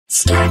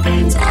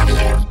Scarpins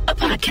Audio,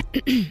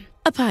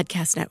 a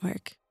podcast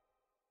network.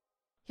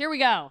 Here we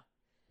go.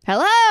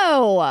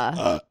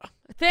 Hello.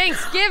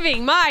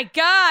 Thanksgiving, my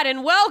God,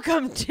 and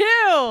welcome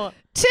to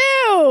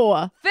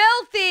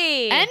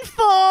Filthy and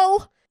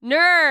Full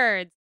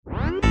Nerds.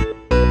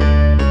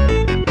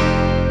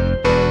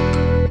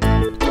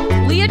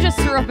 Leah just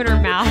threw up in her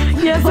mouth.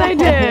 Yes, I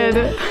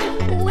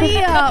did.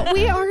 Leah,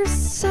 we are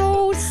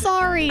so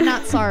sorry.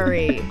 Not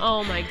sorry.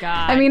 Oh my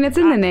God. I mean, it's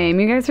in the name.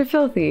 You guys are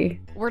filthy.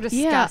 We're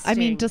disgusting. Yeah, I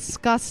mean,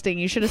 disgusting.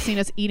 You should have seen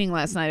us eating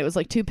last night. It was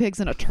like two pigs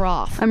in a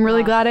trough. I'm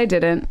really glad I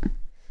didn't.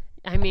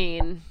 I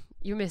mean,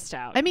 you missed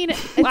out. I mean,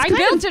 I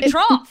built a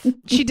trough.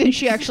 She did.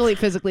 She actually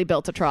physically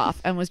built a trough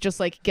and was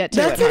just like, "Get to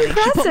That's it, honey." She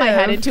put my impressive.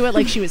 head into it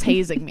like she was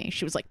hazing me.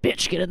 She was like,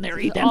 "Bitch, get in there,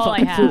 eat that All I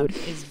fucking have food."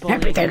 is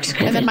bullying.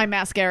 And then my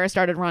mascara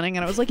started running,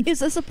 and I was like, "Is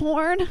this a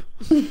porn?"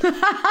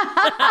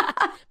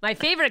 My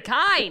favorite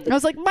kind. I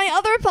was like, "My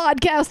other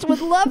podcast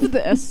would love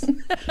this."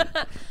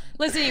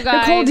 Listen, you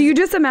guys. Nicole, do you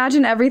just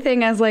imagine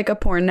everything as like a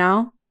porn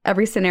now?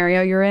 Every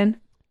scenario you're in?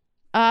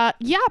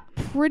 Yeah,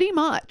 pretty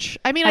much.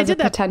 I mean, I As a did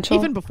that potential?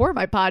 even before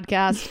my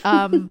podcast.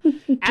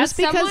 Just As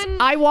because someone-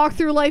 I walk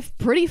through life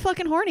pretty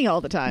fucking horny all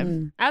the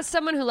time. As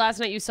someone who last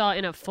night you saw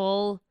in a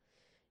full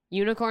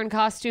unicorn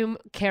costume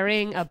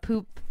carrying a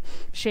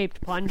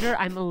poop-shaped plunger,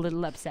 I'm a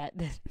little upset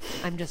that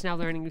I'm just now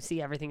learning to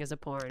see everything as a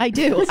porn. I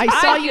do.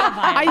 I saw you. feel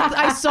violent.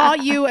 I saw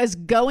you as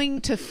going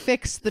to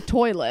fix the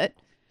toilet,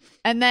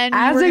 and then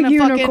As you were a gonna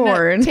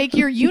unicorn. fucking take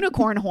your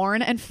unicorn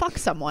horn and fuck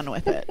someone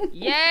with it.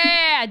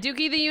 Yeah,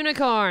 Dookie the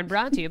Unicorn,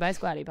 brought to you by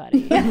Squatty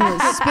Potty.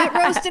 Spit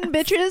roasting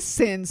bitches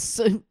since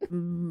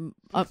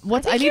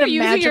what's I need You're a using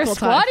magical your time.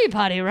 Squatty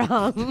Potty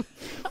wrong.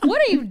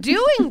 What are you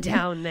doing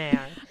down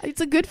there? It's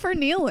a good for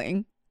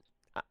kneeling.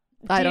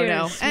 I don't Dear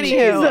know. sweet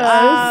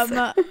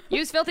Anywho,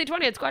 Use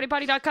filthy20 at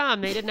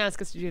squattypotty.com. They didn't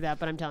ask us to do that,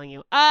 but I'm telling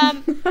you.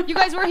 You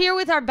guys, we're here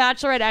with our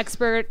Bachelorette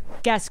expert,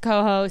 guest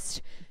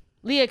co-host,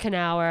 Leah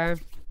Knauer.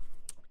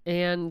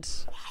 And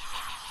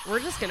we're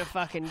just going to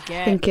fucking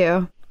get... Thank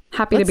you.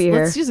 Happy to be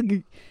here. Let's just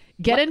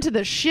get into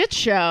the shit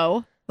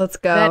show Let's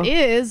go. that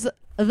is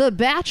The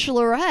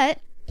Bachelorette.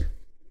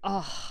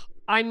 Oh,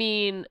 I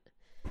mean,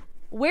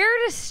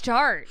 where to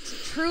start?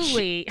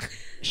 Truly.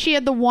 She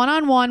had the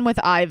one-on-one with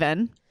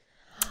Ivan.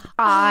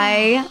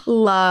 I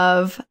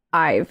love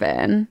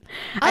Ivan.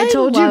 I I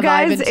told you love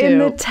guys Ivan, in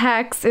the too.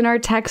 text, in our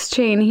text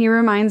chain, he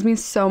reminds me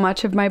so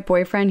much of my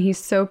boyfriend. He's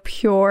so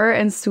pure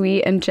and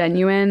sweet and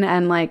genuine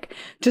and like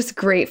just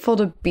grateful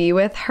to be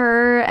with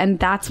her. And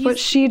that's what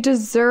she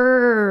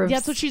deserves.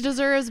 That's what she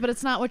deserves, but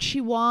it's not what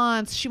she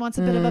wants. She wants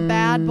a bit of a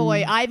bad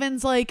boy.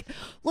 Ivan's like,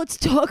 let's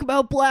talk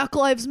about Black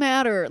Lives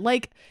Matter.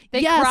 Like,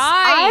 They yes,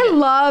 cried. I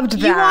loved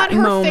you want that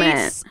her moment.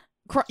 face.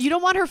 You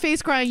don't want her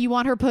face crying. You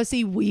want her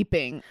pussy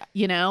weeping.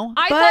 You know.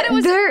 I thought it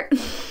was... there.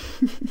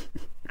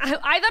 I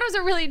thought it was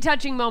a really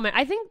touching moment.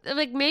 I think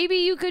like maybe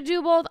you could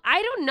do both.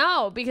 I don't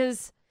know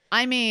because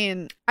I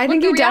mean, I Look,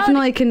 think the you reality-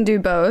 definitely can do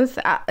both.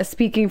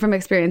 Speaking from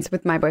experience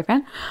with my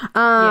boyfriend.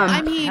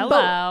 I mean,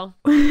 hello.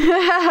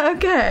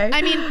 Okay.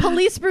 I mean,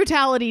 police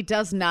brutality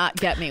does not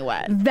get me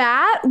wet.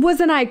 That was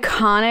an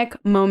iconic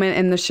moment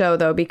in the show,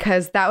 though,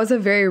 because that was a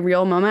very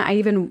real moment. I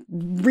even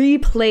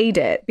replayed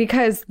it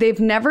because they've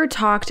never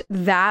talked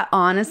that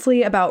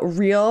honestly about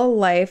real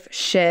life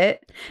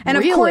shit. And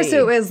of course, Really?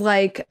 it was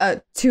like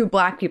two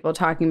Black people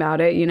talking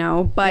about it, you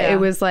know, but Yeah. it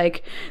was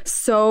like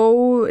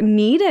so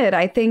needed,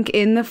 I think,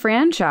 in the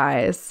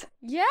franchise.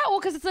 Yeah, well,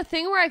 because it's a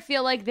thing where I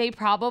feel like they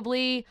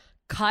probably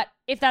cut,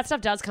 if that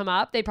stuff does come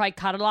up, they probably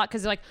cut it a lot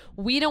because they're like,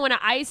 we don't want to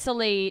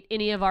isolate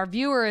any of our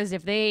viewers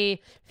if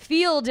they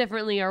feel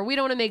differently or we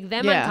don't want to make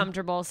them Yeah.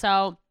 uncomfortable.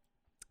 So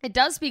it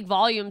does speak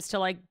volumes to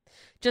like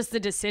just the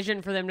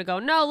decision for them to go,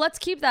 no, let's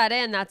keep that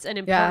in. That's an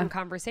important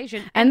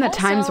conversation. And the also-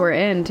 times we're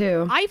in,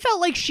 too. I felt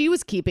like she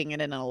was keeping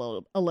it in a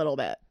little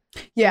bit.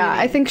 Yeah,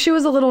 I think she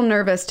was a little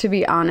nervous, to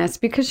be honest,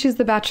 because she's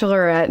the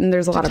Bachelorette and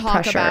there's a lot of Talk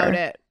pressure. about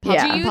it.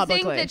 Yeah. Do you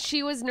publicly. think that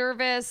she was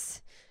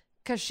nervous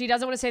because she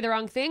doesn't want to say the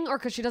wrong thing or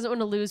because she doesn't want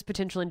to lose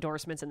potential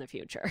endorsements in the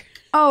future?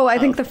 Oh, I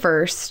think the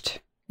first.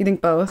 You think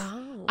both?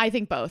 Oh. I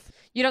think both.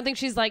 You don't think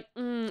she's like,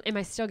 am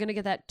I still going to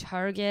get that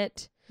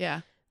Target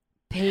Yeah.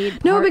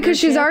 paid No, because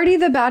she's partnership? already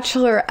the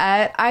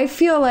Bachelorette. I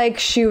feel like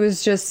she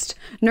was just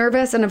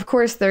nervous, and of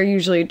course they're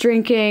usually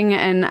drinking,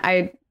 and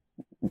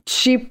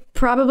she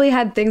probably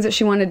had things that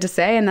she wanted to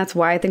say, and that's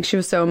why I think she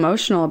was so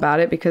emotional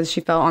about it, because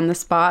she felt on the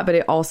spot, but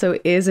it also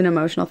is an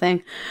emotional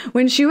thing.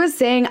 When she was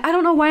saying, I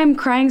don't know why I'm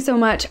crying so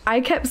much,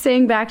 I kept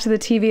saying back to the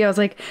TV, I was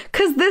like,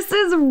 because this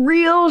is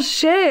real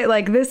shit.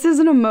 Like, this is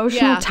an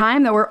emotional Yeah.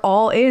 time that we're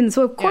all in,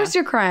 so of course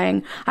you're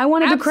crying. I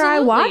wanted to cry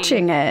Absolutely.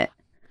 watching it.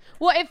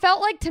 Well, it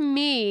felt like to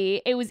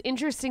me, it was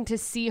interesting to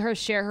see her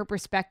share her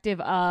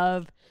perspective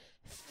of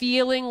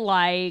feeling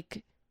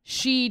like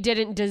she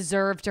didn't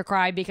deserve to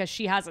cry because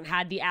she hasn't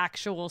had the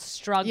actual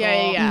struggle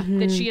Yeah.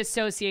 that she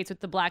associates with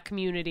the Black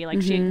community.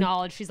 Like she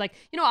acknowledged, she's like,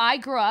 I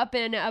grew up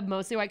in a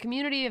mostly white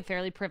community, a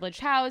fairly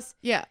privileged house.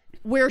 Yeah.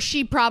 Where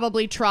she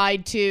probably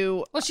tried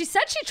to. Well, she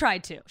said she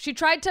tried to. She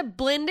tried to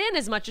blend in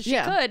as much as she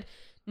Yeah. could,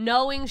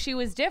 knowing she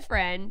was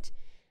different.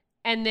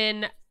 And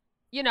then,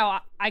 you know,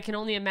 I can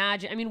only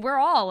imagine. I mean, we're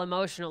all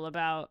emotional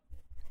about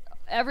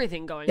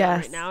everything going on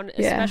right now, and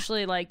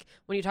especially like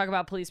when you talk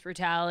about police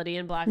brutality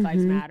and Black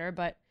Lives Matter.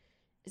 But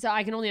so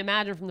I can only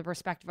imagine from the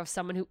perspective of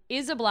someone who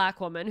is a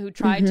Black woman who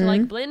tried to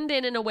like blend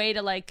in a way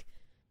to like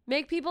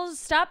make people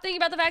stop thinking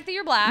about the fact that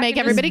you're Black, make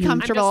and everybody just,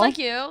 comfortable, I'm just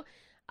like you,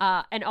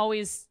 and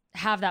always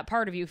have that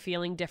part of you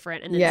feeling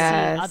different, and then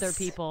seeing other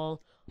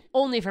people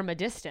only from a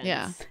distance.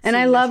 Yeah. And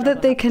I love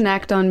that they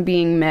connect on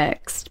being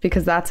mixed,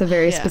 because that's a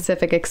very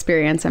specific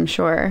experience, I'm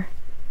sure.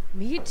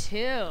 Me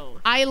too.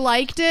 I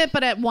liked it,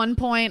 but at one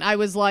point I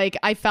was like,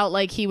 I felt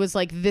like he was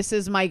like, this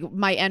is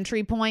my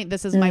entry point.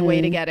 This is my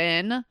way to get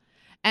in.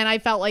 And I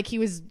felt like he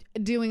was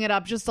doing it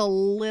up just a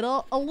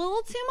little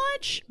too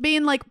much,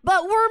 being like,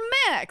 but we're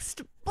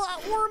mixed.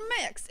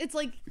 It's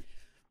like,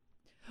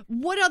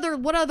 what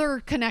other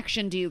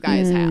connection do you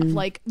guys have?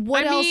 Like,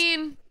 what else?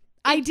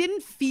 I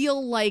didn't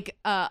feel like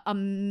a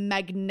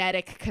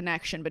magnetic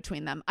connection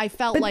between them. I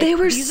felt like they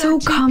were so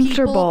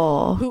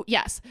comfortable.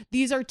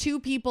 These are two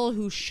people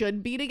who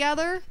should be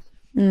together,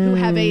 who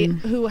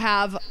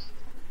have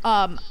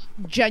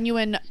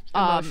genuine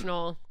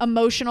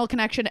emotional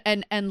connection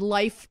and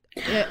life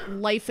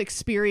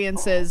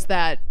experiences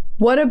that.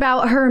 What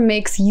about her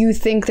makes you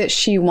think that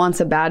she wants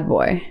a bad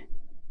boy?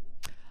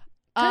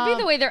 Could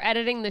be the way they're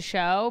editing the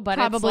show, but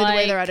probably it's like the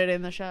way they're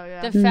editing the show.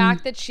 Yeah, the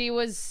fact that she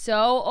was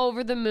so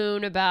over the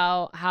moon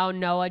about how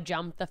Noah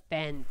jumped the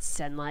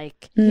fence, and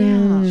like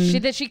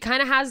she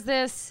kind of has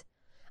this.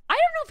 I don't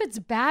know if it's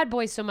bad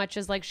boy so much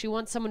as like she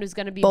wants someone who's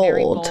going to be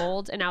very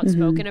bold and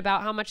outspoken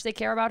about how much they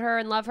care about her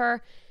and love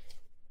her.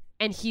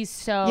 And he's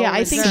so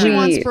I think she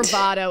wants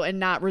bravado and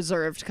not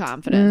reserved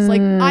confidence. Like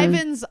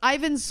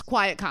Ivan's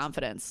quiet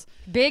confidence,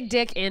 big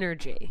dick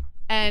energy,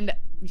 and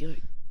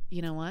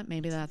you know what?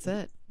 Maybe that's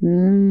it.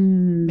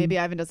 Maybe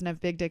Ivan doesn't have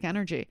big dick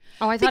energy.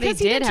 Oh, I thought because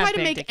he didn't try to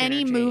make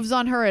any moves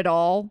on her at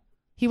all.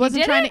 He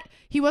wasn't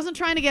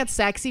trying to get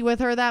sexy with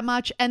her that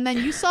much. And then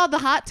you saw the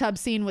hot tub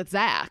scene with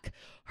Zach.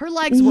 Her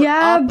legs were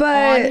up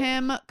on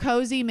him,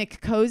 cozy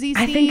McCozy scene.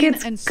 I think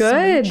it's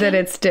good that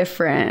it's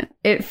different.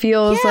 It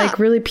feels like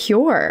really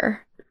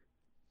pure.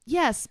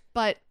 Yes,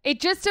 but it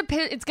just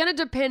depends. It's going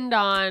to depend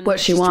on what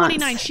she wants.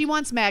 29. She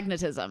wants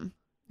magnetism.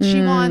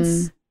 She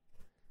wants.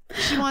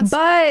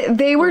 But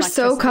they were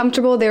so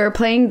comfortable. They were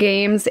playing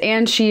games,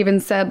 and she even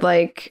said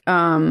like,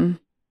 oh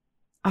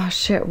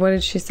shit, what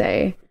did she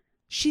say?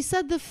 She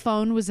said the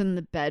phone was in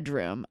the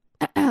bedroom.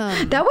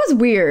 That was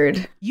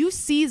weird. You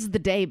seized the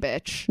day,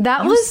 bitch.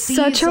 That was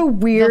such a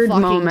weird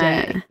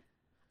moment. Day.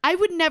 I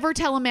would never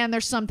tell a man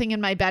there's something in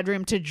my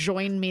bedroom to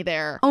join me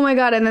there. Oh my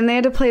God. And then they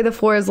had to play The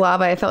Floor is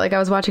Lava. I felt like I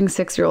was watching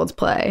 6-year-olds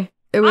play.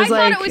 It was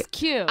I thought it was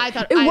cute. I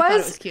thought it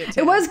was cute too.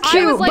 It was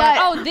cute. I was like,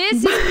 oh,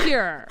 this is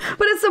pure.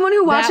 But as someone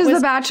who watches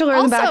The Bachelor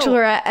and The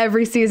Bachelorette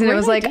every season, it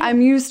was like,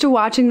 I'm used to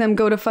watching them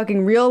go to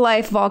fucking real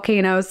life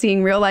volcanoes,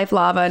 seeing real life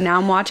lava. Now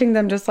I'm watching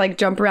them just like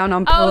jump around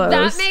on pillows. Oh,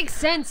 that makes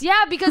sense.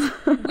 Yeah, because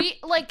we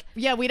like...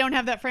 Yeah, we don't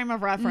have that frame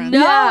of reference. No,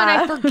 and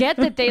I forget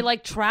that they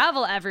like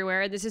travel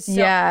everywhere. And this is so...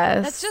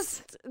 Yes. That's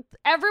just...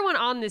 Everyone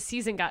on this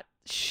season got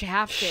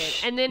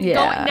shafted. And then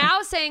now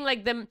saying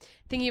like them...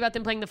 Thinking about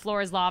them playing The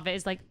Floor is Lava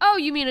is like, oh,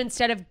 you mean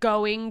instead of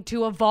going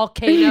to a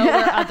volcano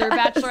where other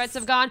bachelorettes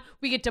have gone,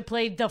 we get to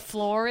play The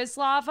Floor is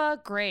Lava?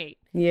 Great.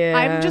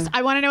 Yeah.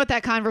 I want to know what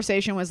that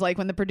conversation was like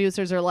when the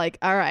producers are like,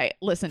 all right,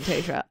 listen,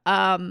 Tayshia.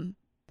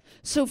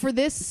 So for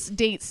this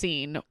date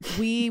scene,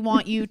 we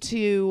want you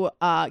to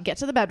get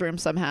to the bedroom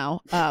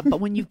somehow.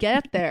 But when you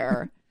get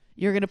there,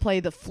 you're going to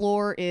play The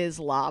Floor is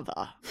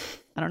Lava.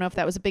 I don't know if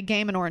that was a big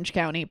game in Orange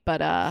County,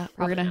 but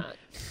we're going to...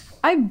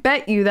 I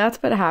bet you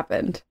that's what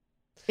happened.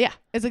 Yeah,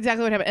 it's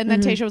exactly what happened. And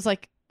then Tayshia was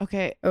like,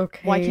 okay,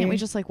 why can't we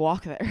just like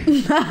walk there?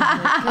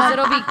 Because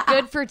it'll be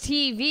good for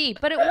TV.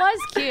 But it was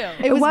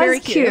cute. It was very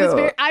cute. It was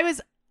very,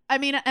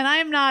 and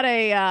I'm not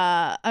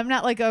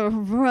like a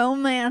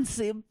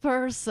romancy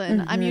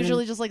person. I'm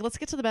usually just like, let's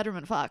get to the bedroom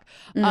and fuck.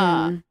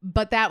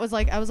 But that was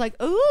like, I was like,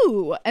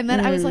 ooh. And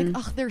then I was like,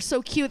 oh, they're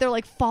so cute. They're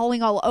like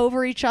falling all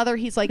over each other.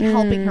 He's like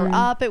helping her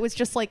up. It was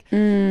just like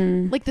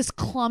this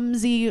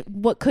clumsy,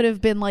 what could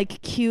have been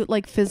like cute,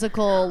 like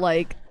physical,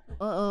 like,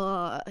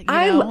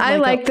 I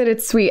like that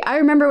it's sweet. I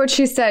remember what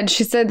she said.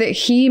 She said that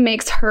he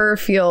makes her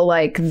feel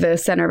like the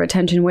center of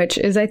attention, which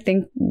is, I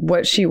think,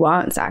 what she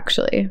wants,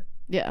 actually.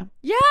 Yeah.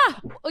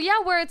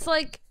 Where it's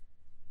like,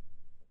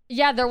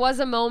 there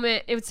was a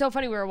moment. It was so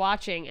funny. We were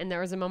watching, and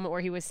there was a moment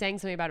where he was saying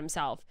something about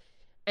himself,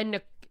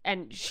 and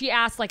she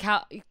asked like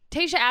how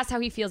Tayshia asked how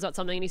he feels about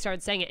something, and he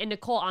started saying it, and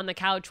Nicole on the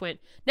couch went,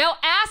 now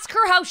ask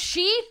her how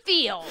she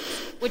feels,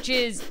 which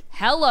is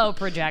hello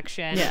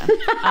projection.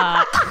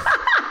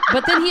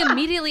 But then he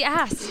immediately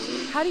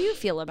asked, how do you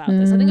feel about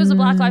this? I think it was a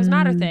Black Lives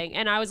Matter thing,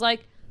 and I was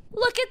like,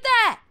 look at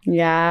that.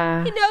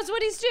 Yeah, he knows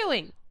what he's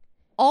doing.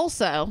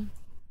 Also,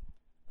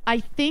 I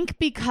think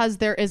because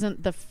there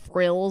isn't the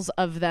frills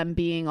of them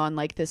being on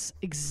like this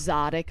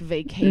exotic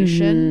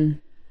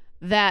vacation,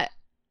 that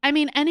I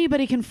mean,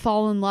 anybody can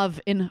fall in love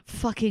in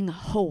fucking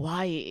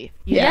Hawaii.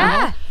 you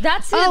Yeah, know?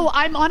 that's it. Oh,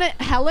 I'm on a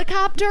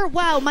helicopter?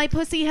 Wow, my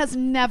pussy has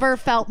never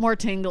felt more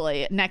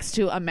tingly next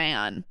to a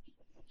man.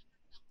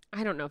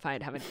 I don't know if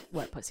I'd have a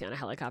wet pussy on a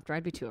helicopter.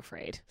 I'd be too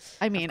afraid.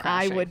 I mean,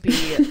 I crashing. would be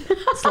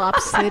Slop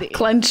City.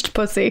 Clenched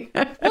pussy.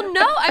 Well,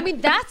 no, I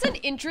mean, that's an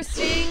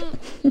interesting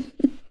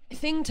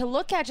thing to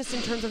look at just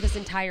in terms of this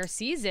entire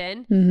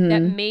season.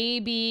 That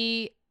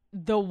maybe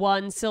the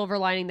one silver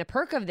lining, the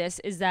perk of this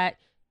is that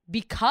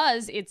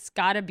because it's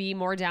got to be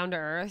more down to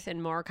earth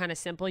and more kind of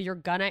simple, you're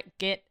gonna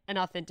get an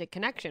authentic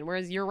connection.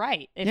 Whereas you're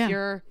right. If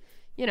you're,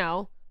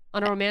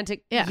 on a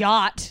romantic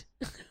yacht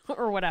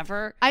or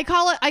whatever. I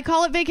call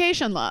it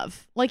vacation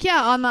love. Like,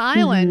 yeah, on the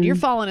island, you're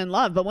falling in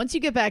love, but once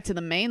you get back to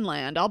the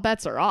mainland, all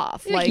bets are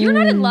off. Like, Like, you're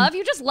not in love.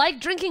 You just like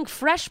drinking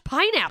fresh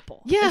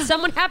pineapple. Yeah. And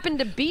someone happened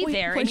to be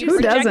there and you who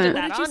projected doesn't?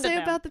 that what did you onto say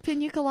them. about the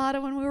pina colada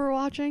when we were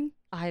watching?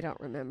 I don't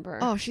remember.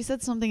 Oh, she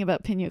said something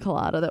about pina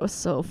colada that was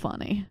so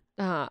funny.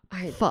 I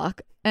Fuck.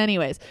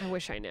 Anyways,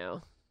 wish I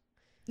knew.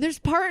 there's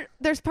part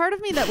of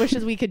me that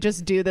wishes we could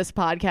just do this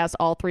podcast,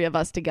 all three of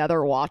us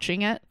together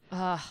watching it,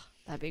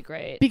 That'd be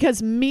great.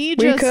 because me We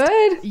just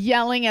could.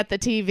 yelling at the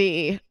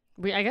TV.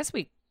 I guess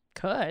we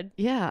could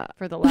Yeah.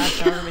 for the last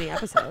however many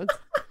episodes.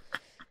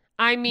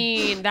 I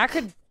mean,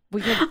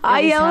 we could.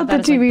 I least yell have at the that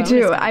as, like, TV bonus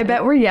too. content. I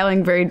bet we're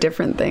yelling very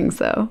different things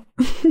though.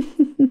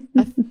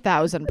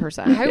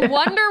 1,000%. I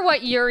wonder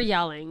what you're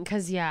yelling,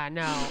 because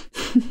no,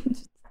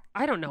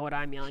 I don't know what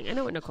I'm yelling. I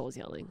know what Nicole's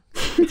yelling.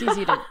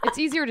 It's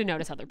easier to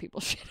notice other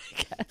people's shit,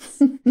 I guess.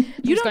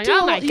 You Just don't, going, do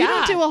 "Oh my you don't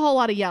God." do a whole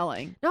lot of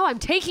yelling. No, I'm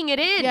taking it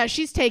in. Yeah,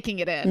 she's taking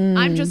it in.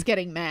 I'm just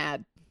getting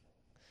mad.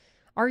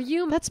 Are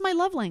you That's my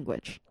love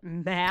language.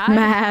 mad?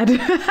 Mad.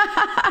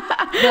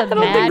 I don't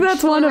think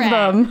that's one of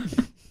them.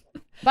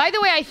 By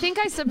the way, I think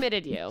I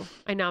submitted you.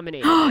 I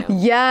nominated you.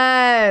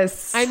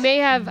 Yes. I may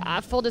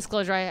have, full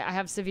disclosure, I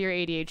have severe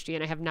ADHD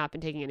and I have not been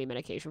taking any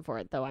medication for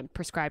it, though I'm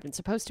prescribed and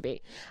supposed to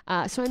be.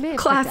 So I may have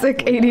Classic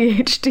checked out for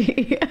you.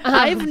 ADHD.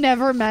 I've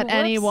never met whoops.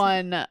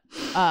 anyone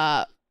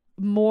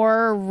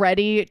more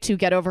ready to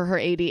get over her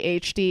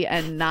ADHD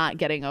and not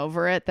getting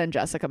over it than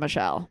Jessica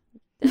Michelle.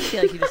 I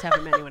feel like you just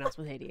haven't met anyone else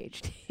with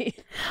ADHD.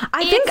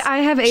 I think I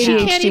have ADHD.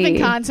 She can't even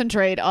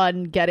concentrate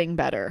on getting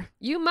better.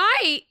 You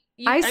might.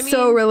 I mean,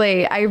 so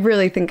relate. I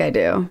really think I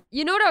do.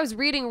 You know what I was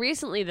reading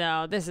recently,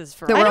 though? This is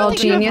for That we're all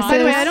think you have- geniuses. by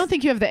the way, I don't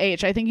think you have the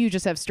H. I think you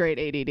just have straight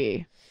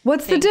ADD.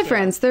 What's Thank the you.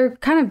 difference? They're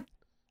kind of.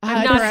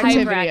 I'm not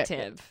Hyperactivity.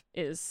 hyperactive.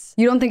 Is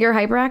You don't think you're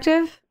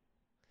hyperactive?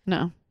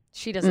 No,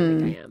 she doesn't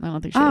think I am? I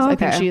don't think she is. Oh, I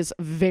think okay. she is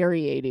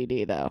very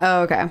ADD, though.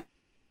 Oh, okay.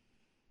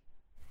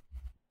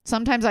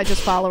 Sometimes I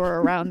just follow her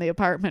around the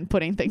apartment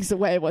putting things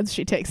away once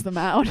she takes them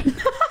out.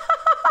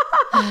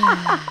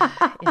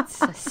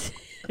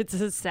 It's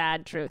a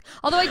sad truth.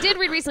 Although I did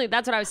read recently,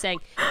 that's what I was saying,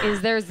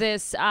 is there's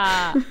this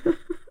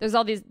there's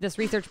all this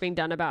research being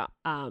done about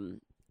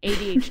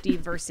ADHD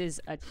versus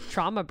a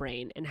trauma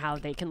brain and how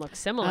they can look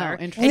similar.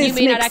 Oh, interesting. And you This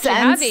may not makes actually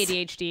have sense.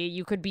 ADHD.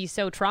 You could be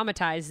so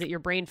traumatized that your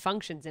brain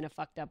functions in a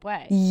fucked up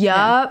way.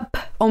 Yup.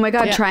 Oh my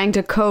God. Yeah. Trying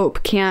to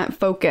cope. Can't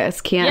focus.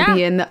 Can't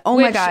be in the. Oh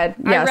my Which God.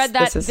 Yes. I read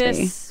that this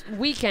is me.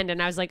 weekend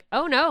and I was like,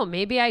 oh no,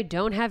 maybe I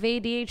don't have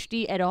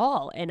ADHD at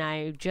all. And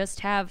I just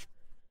have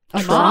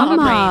A trauma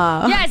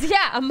mom. brain. Yes,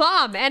 yeah, a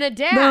mom and a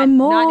dad. The Not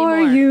more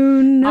anymore.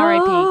 you know.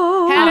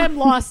 R.I.P. Had him,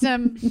 lost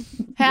him.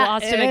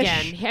 Lost him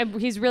Ish. again.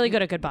 He's really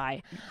good at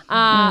goodbye.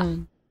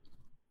 Can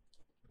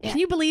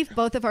you believe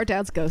both of our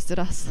dads ghosted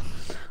us?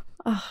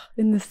 Oh,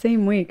 in the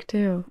same week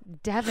too.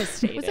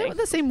 Devastating. Was it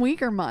the same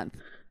week or month?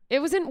 It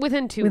was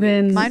within 2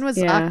 Within weeks. Mine was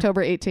yeah.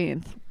 October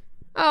 18th.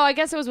 Oh, I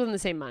guess it was within the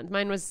same month.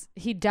 Mine was,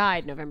 he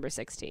died November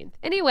 16th.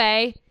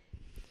 Anyway,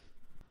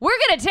 we're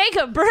going to take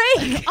a break.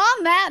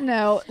 On that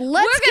note,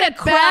 let's We're gonna get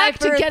cry back for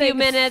to a few getting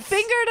minutes.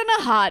 fingered in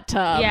a hot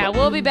tub. Yeah,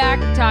 we'll be back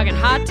talking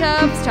hot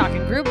tubs,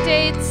 talking group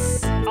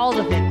dates, all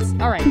the things.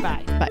 All right,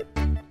 bye. Bye.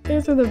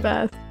 Those are the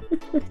best.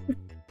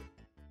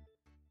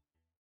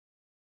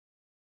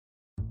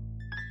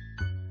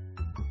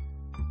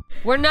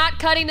 We're not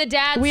cutting the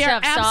dad We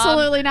are stuff, Sam.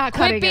 absolutely not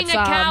cutting Quit being it, a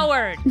Sam.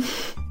 coward.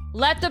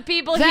 Let the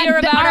people Then hear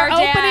about our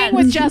opening dad.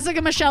 with Jessica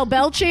Michelle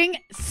belching,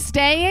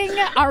 staying.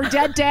 Our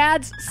dead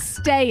dads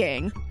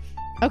staying.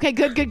 Okay,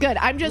 good.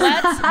 I'm just.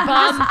 Let's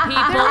bum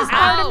people There was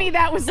part out. of me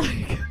that was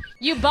like,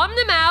 You bum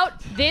them out,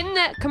 then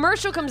the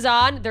commercial comes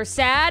on, they're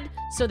sad,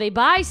 so they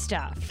buy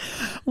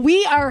stuff.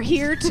 we are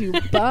here to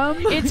bum.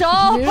 It's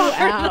all you part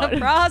out. of the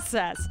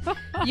process.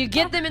 You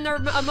get them in their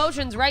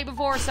emotions right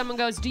before someone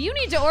goes, do you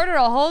need to order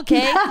a whole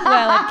cake?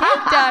 Well, at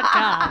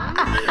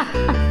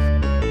cake.com.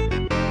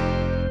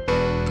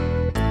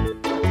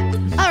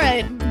 All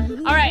right.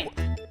 All right,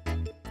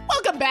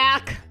 Welcome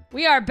back.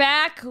 we are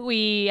back.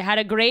 We had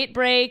a great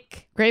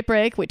break. Great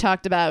break. We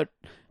talked about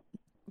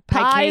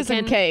pies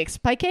and cakes.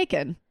 Pie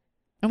caking.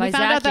 And we By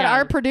found Zach out that our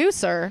Young.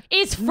 producer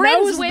Is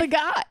friends knows with the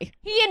guy.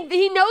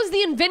 He knows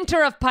the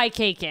inventor of pie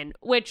caking,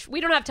 which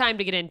we don't have time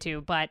to get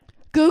into, but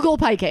Google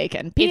pie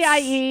caking.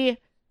 PIE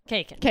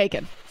caking.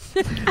 caking.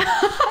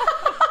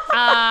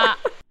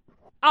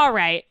 All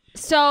right.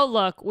 So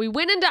look, we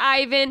went into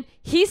Ivan.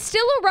 He's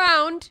still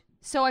around,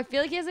 so I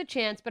feel like he has a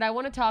chance. But I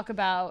want to talk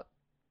about.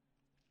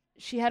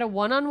 She had a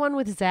one-on-one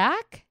with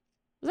Zach.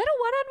 Was that a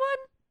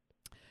one-on-one?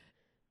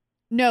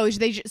 No,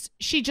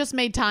 she just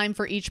made time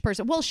for each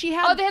person. Well, she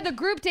had. Oh, they had the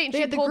group date. And they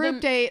she had the pulled group them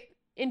date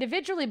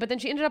individually, but then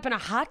she ended up in a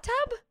hot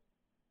tub.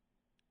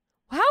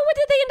 How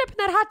did they end up in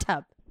that hot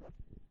tub?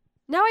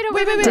 Now I don't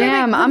remember.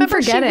 Damn, I'm Remember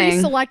forgetting. She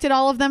reselected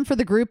all of them for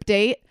the group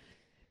date.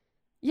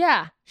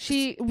 Yeah,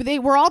 They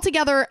were all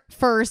together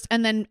first,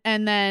 and then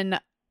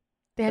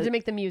they had to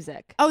make the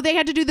music. oh, they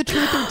had to do the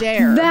truth or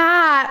dare.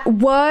 That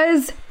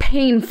was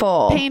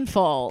painful.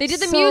 Painful. They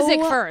did the So- music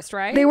first,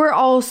 right? They were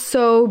all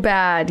so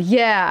bad.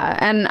 Yeah.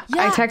 And I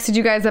Yeah. texted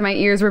you guys that my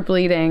ears were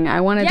bleeding.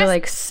 I wanted to Yes.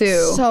 like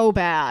sue. so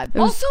bad. it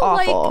was Also,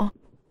 like, awful.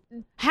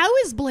 How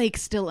is Blake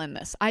still in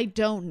this? I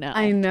don't know.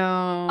 I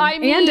know. I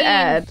mean, and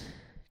Ed.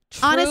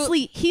 True-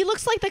 Honestly, he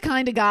looks like the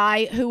kind of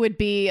guy who would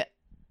be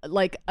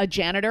like a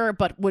janitor,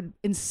 but would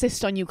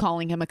insist on you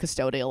calling him a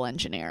custodial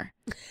engineer.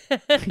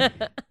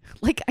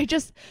 Like, I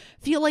just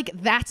feel like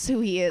that's who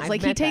he is. I've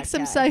Like, he met takes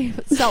that guy.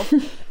 himself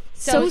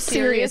so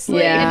seriously.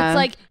 Yeah. And it's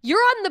like, you're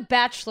on The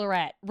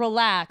Bachelorette.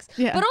 Relax.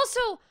 Yeah. But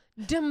also,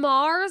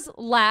 DeMar's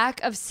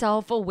lack of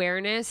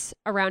self-awareness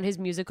around his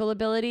musical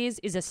abilities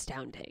is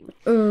astounding.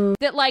 Ooh.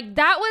 That, like,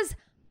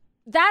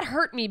 that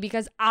hurt me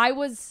because I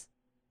was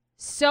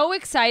so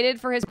excited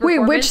for his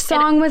performance. Wait, which and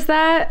song was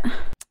that?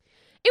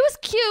 It was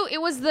cute.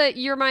 It was the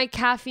You're My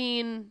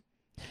Caffeine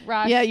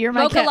Rush. Yeah, you're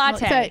my Mocha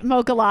Latte.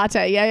 Mocha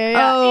latte. Yeah.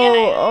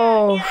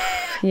 Oh,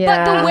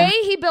 yeah. But the way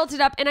he built it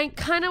up, and I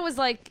kind of was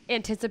like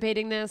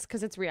anticipating this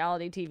because it's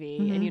reality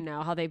TV, and you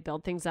know how they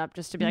build things up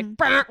just to be like,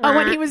 "Brr, Oh,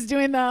 when brr." he was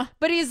doing the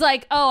But he's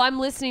like, oh, I'm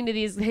listening to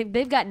these.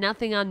 They've got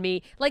nothing on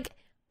me. Like,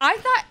 I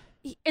thought,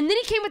 and then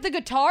he came with the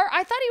guitar.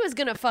 I thought he was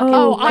going to fucking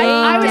Oh, lay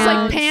I was down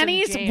like, some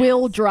panties jams.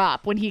 will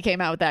drop when he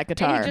came out with that And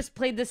guitar. he just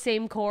played the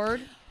same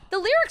chord. The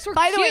lyrics were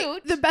By the cute. way,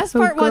 the best Oh,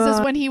 part was God.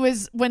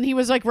 is when he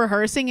was like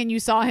rehearsing and you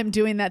saw him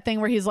doing that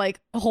thing where he's like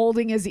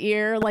holding his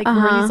ear, like where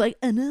Uh-huh. he's like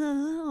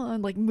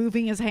and like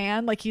moving his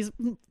hand, like he's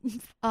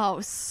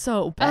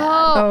so bad.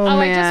 Oh,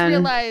 I just man.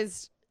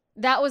 realized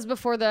that was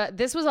before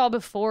this was all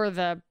before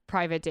the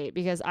private date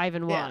because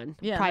Ivan won.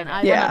 Yeah, Private.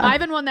 and Yeah.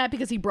 Ivan won that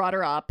because he brought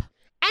her up.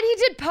 And he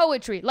did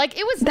poetry. Like,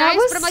 it was That nice,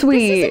 was but I'm like,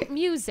 sweet. this isn't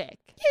music.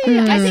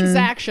 Yeah, I think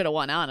Zach should have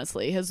won.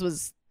 Honestly, his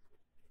was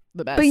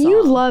the best. But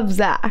you song. love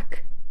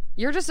Zach.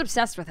 You're just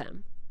obsessed with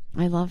him.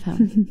 I love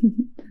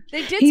him.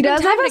 They did. He spend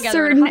does time have a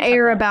together in certain hot tub,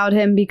 air though. about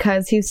him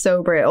because he's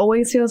sober. It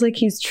always feels like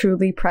he's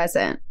truly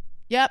present.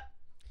 Yep,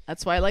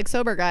 that's why I like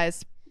sober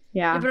guys.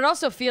 Yeah. Yeah, but it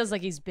also feels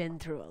like he's been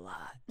through a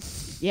lot.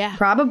 Yeah,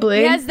 Probably.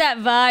 He has that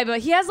vibe, but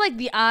he has like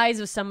the eyes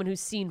of someone who's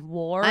seen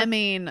war. I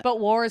mean, but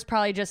war is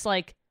probably just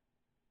like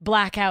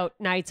blackout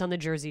nights on the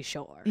Jersey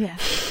Shore. yeah.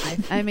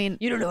 I mean,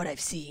 You don't know what I've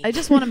seen. I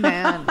just want a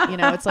man,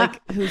 it's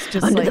like who's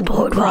just Under like the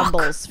boardwalk.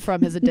 crumbles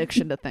from his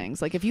addiction to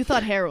things. Like if you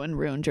thought heroin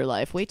ruined your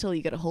life, wait till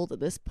you get a hold of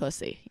this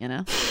pussy,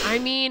 I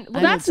mean, well,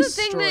 I will that's the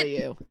thing destroy that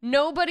you.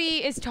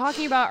 nobody is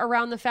talking about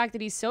around the fact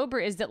that he's sober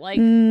is that like,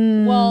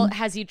 Mm. well,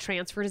 has he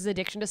transferred his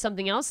addiction to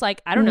something else?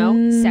 Like, I don't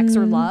know, sex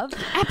or love?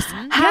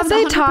 Have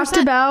they talked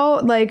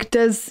about like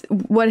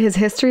what his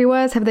history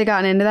was? Have they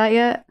gotten into that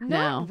yet? Not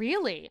No.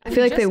 really. I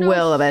feel like they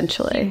will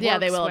eventually. Yeah,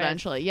 they works will with-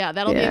 eventually. Yeah,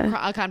 that'll be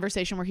Yeah. a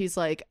conversation where he's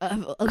like,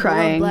 a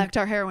Crying. black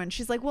tar heroin.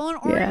 She's like, well, in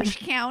Orange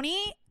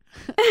County,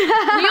 We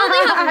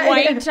only have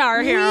white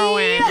tar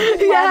heroin.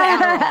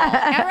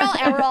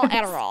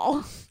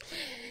 Adderall.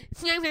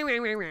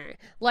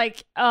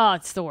 Like, oh,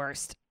 it's the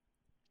worst.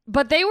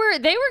 But they were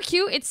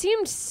cute. It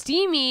seemed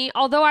steamy,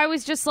 although I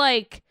was just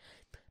like,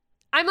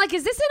 I'm like,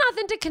 is this an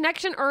authentic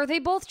connection or are they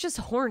both just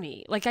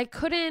horny? Like, I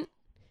couldn't.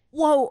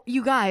 Whoa,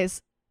 you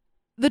guys,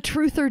 the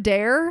truth or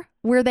dare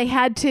where they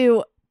had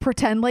to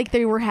pretend like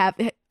they were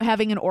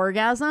having an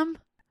orgasm.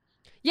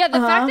 Yeah, the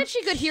Uh-huh. fact that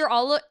she could hear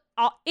all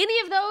any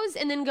of those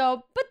and then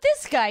go, but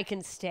this guy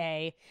can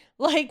stay.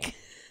 Like, that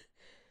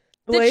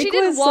Blake she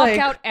didn't was walk like-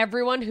 out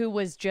everyone who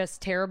was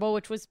just terrible,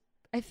 which was,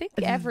 I think,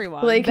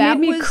 everyone. Blake That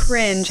made me was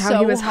cringe how he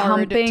so was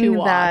hard to humping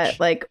watch. that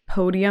like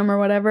podium or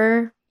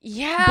whatever.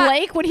 yeah.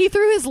 Blake, when he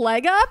threw his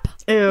leg up,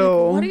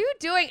 Ew. What are you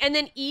doing? And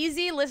then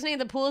Easy listening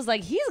to the pool is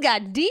like, he's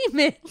got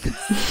demons.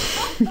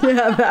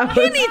 Yeah, that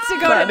He was needs to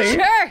go funny. to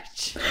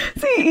church.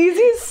 See,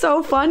 Easy's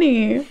so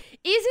funny.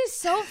 Easy's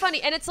so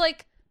funny. And it's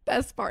like,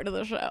 best part of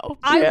the show.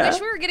 I Yeah. wish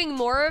we were getting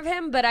more of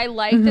him, but I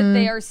like that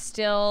they are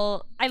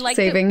still, I like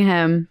that Saving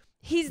him.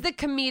 he's the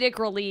comedic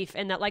relief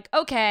and that like,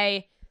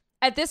 okay,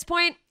 at this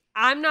point,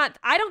 I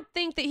don't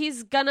think that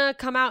he's gonna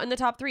come out in the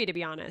top 3, to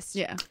be honest.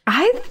 Yeah,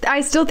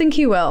 I still think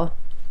he will.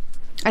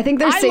 I think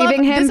they're I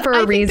saving love him this- for I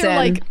a think they're reason.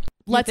 like,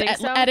 let's think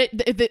so? edit.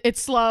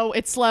 It's slow.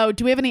 It's slow.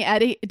 Do we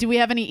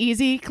have any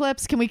easy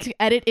clips? Can we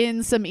edit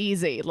in some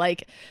easy?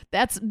 Like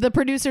that's the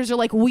producers are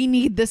like, we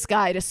need this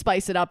guy to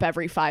spice it up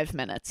every 5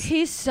 minutes.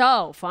 He's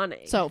so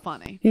funny. So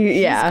funny.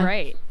 yeah. He's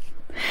great.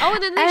 Oh,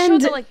 and then they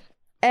And- showed the like,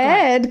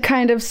 Ed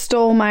kind of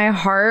stole my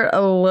heart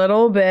a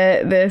little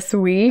bit this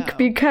week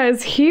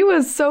because he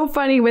was so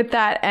funny with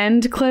that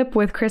end clip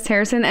with Chris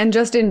Harrison, and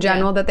just in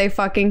general that they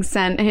fucking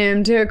sent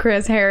him to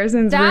Chris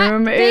Harrison's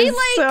room they is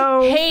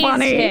so hazed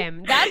funny.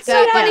 him. That's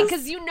so funny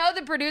because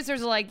the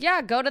producers are like,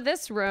 yeah, go to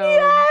this room.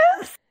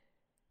 Yes.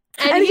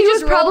 And he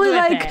was probably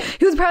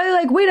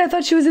like, wait, I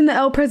thought she was in the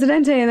El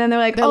Presidente, and then they're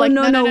like,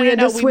 no, we had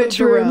to switch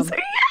rooms.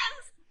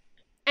 Yes.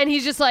 And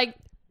he's just like,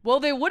 well,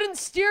 they wouldn't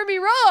steer me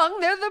wrong.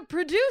 They're the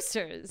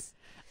producers.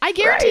 I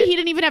guarantee he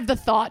didn't even have the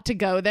thought to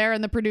go there,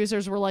 and the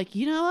producers were like,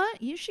 you know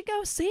what? You should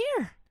go see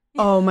her.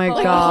 Oh my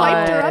God.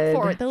 God. Hyped her up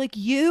for it. They're like,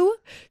 you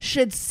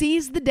should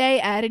seize the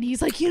day, Ed. And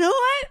he's like, you know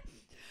what?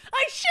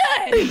 I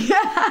should.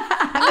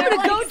 I'm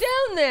going to go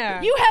down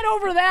there. You head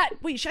over that.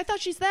 Wait, I thought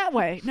she's that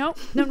way. No,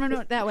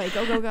 that way.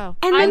 Go.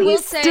 And then he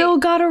still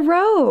got a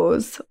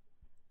rose.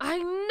 I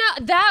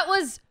know. That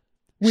was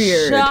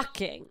weird.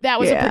 Shocking.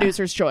 That was a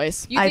producer's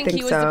choice. You think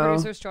he was the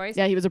producer's choice?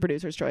 Yeah, he was a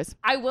producer's choice.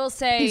 I will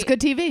say he's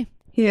good TV.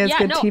 He is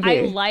good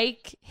TV. I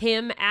like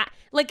him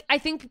I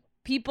think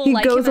people he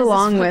like goes him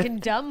along as this with fucking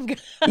dumb guy.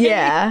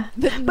 Yeah.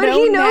 But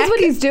he knows what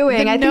he's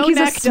doing. I think he's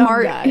a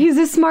smart he's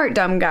a smart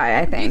dumb guy,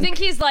 I think. You think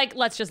he's like,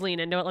 let's just lean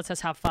into it, let's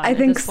just have fun. I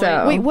think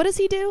so. Wait, what does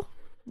he do?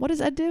 What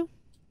does Ed do?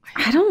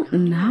 I don't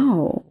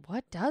know.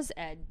 What does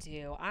Ed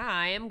do?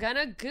 I am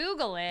gonna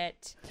Google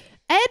it.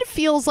 Ed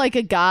feels like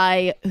a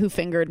guy who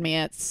fingered me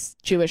at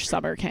Jewish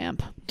summer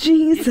camp.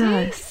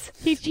 Jesus.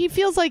 He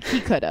feels like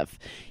he could have.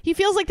 He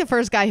feels like the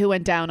first guy who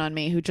went down on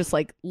me, who just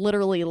like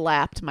literally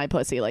lapped my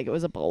pussy like it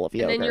was a bowl of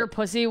yogurt. And then your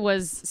pussy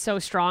was so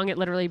strong it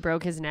literally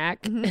broke his neck.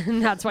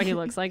 And that's why he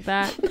looks like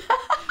that.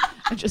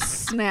 I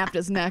just snapped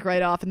his neck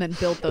right off and then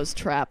built those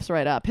traps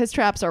right up. His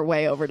traps are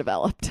way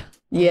overdeveloped.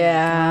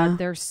 Yeah.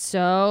 They're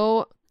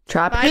so...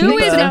 Trap. Who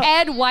is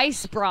Ed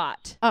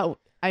Weisbrot? Oh,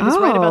 I was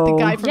right about the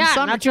guy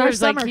from Jewish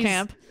summer like,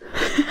 camp.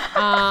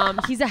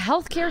 He's a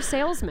healthcare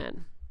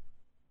salesman.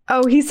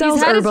 Oh, he sells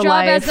He's had Herbalife. his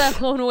job as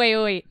a... Oh,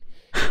 wait.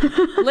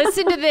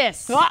 Listen to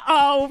this.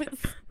 Uh-oh.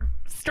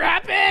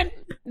 Strap in.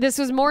 This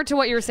was more to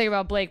what you were saying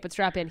about Blake, but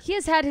strap in. He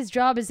has had his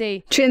job as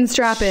a chin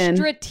strap in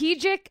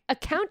strategic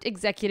account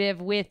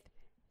executive with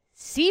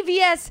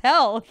CVS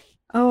Health.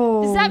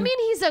 Oh. Does that mean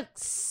he's a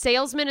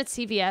salesman at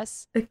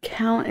CVS?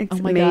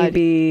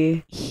 Maybe.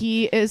 God.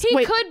 He is.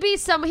 He could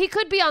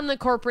be on the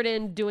corporate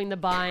end doing the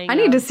buying. I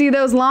need to see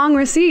those long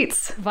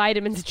receipts.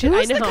 Vitamins.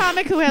 Who's the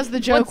comic who has the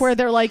joke where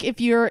they're like, if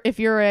you're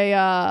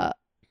a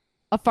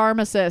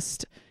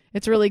pharmacist,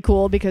 it's really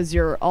cool because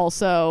you're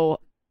also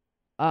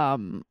a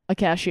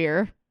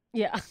cashier.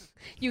 Yeah.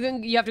 You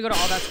have to go to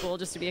all that school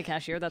just to be a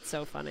cashier. That's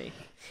so funny.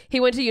 He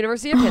went to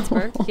University of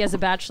Pittsburgh. He has a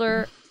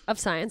Bachelor of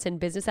Science in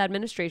Business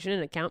Administration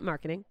and Account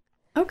Marketing.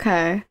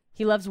 Okay.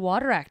 He loves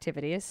water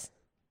activities.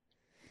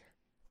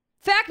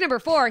 Fact number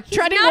 4. He's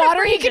treading not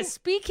water. Afraid to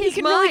speak his mind.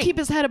 He can really keep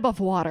his head above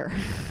water.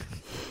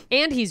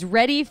 And he's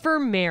ready for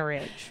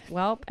marriage.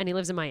 Well, and he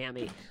lives in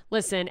Miami.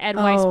 Listen, Ed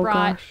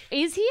Weisbrot.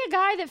 Is he a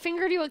guy that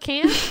fingered you at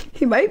camp?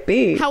 He might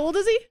be. How old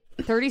is he?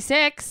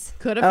 36.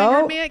 Could have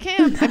fingered me at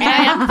camp. I mean,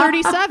 I am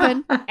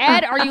 37.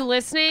 Ed, are you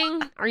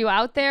listening? Are you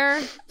out there?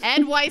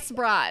 Ed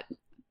Weisbrot.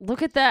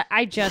 Look at that.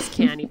 I just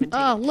can't even take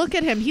it. Look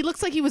at him. He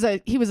looks like he was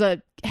a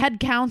head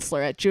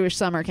counselor at Jewish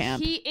summer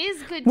camp. He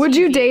is good. Would TV.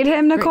 you date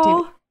him,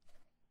 Nicole?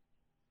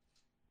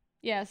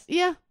 Yes.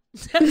 Yeah.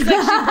 That's like she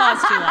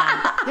paused too long.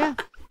 Yeah.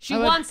 She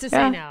wants to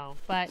say no,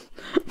 but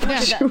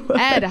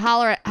Ed,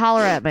 holler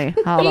at me.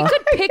 Holla. He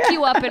could pick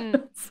you up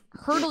and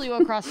hurdle you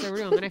across the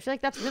room, and I feel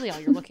like that's really all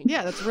you're looking for.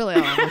 Yeah, that's really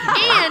all I'm looking for.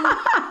 And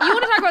you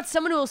want to talk about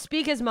someone who will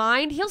speak his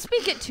mind? He'll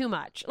speak it too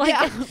much. Like,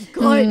 yeah,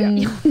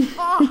 good.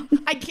 Oh,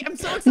 I'm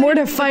so excited. More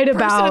to fight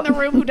about. Person in the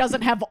room who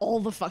doesn't have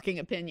all the fucking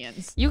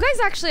opinions. You guys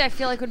actually, I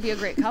feel like, would be a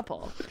great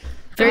couple.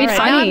 Very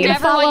funny. I'm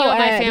never want you at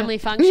my family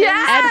functions.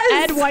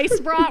 Yes! Ed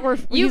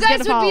Weisbrot. You guys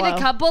would be the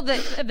couple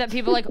that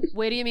people like,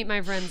 wait till you meet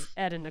my friends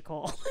Ed and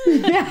Nicole. For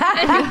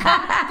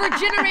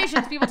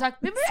generations, people talk,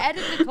 remember Ed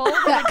and Nicole?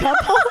 That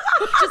couple?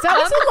 That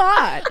was a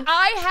lot.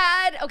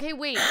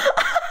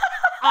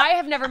 I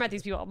have never met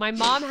these people. My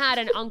mom had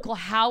an Uncle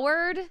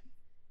Howard.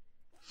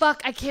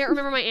 Fuck, I can't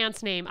remember my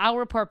aunt's name. I'll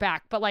report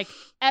back. But like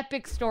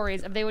epic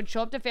stories of they would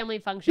show up to family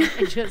functions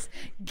and just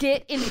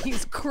get in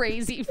these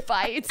crazy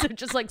fights and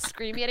just like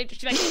screaming at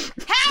each other. She'd be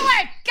like,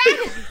 Howard,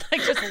 God!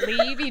 Like just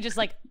leave. He just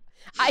like,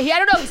 I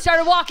don't know. He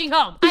started walking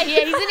home. He's an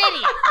idiot.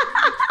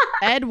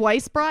 Ed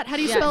Weisbrot? How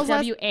do you spell that?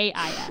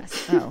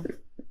 W-A-I-S. Oh.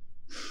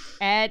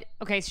 Ed.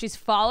 Okay, so she's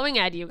following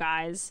Ed, you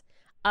guys.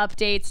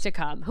 Updates to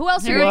come. Who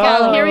else? Here we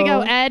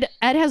go. Ed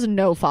has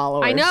no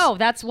followers. I know.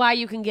 That's why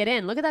you can get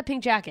in. Look at that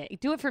pink jacket.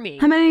 Do it for me.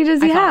 How many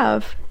does he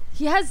have?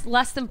 He has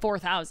less than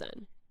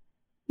 4,000.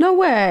 No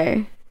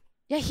way.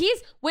 Yeah,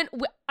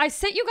 I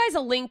sent you guys a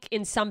link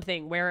in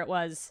something where it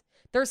was,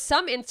 there's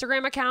some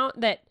Instagram account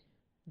that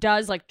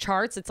does like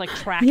charts. It's like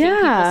tracking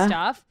people's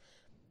stuff.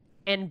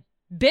 And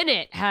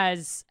Bennett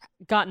has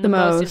gotten the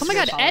most. Oh my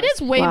God. Ed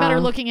is way better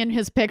looking in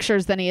his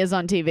pictures than he is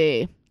on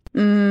TV.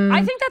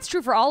 I think that's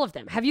true for all of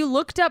them. Have you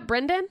looked up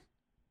Brendan?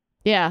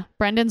 Yeah,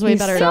 Brendan's way He's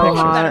better. so at So pictures.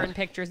 hot. better in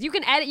pictures. You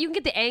can edit. You can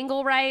get the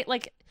angle right.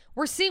 Like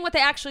we're seeing what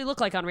they actually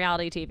look like on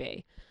reality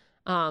TV.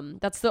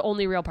 That's the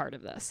only real part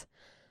of this.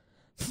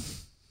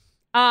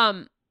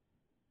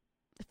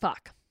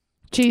 Fuck.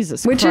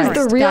 Jesus Which Christ.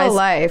 is the real Guys,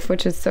 life,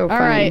 which is so All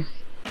funny. right,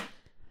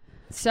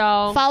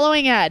 So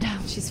following Ed,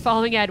 she's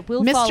following Ed.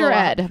 We'll follow Mr. up.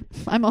 Ed.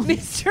 I'm on.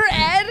 Mr.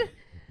 Ed.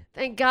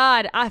 Thank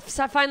God. I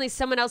saw finally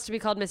someone else to be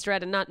called Mr.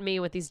 Ed and not me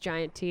with these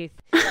giant teeth.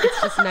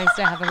 It's just nice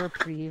to have a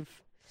reprieve.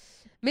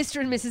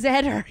 Mr. and Mrs.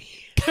 Ed are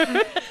here.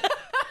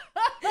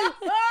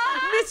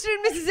 Mr.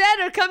 and Mrs. Ed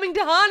are coming to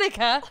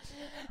Hanukkah.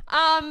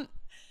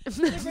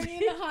 Bringing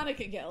the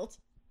Hanukkah guilt.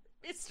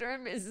 Mr.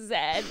 and Mrs.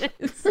 Ed.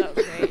 It's so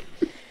great.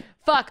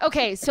 Fuck.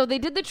 Okay, so they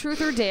did the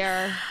truth or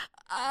dare.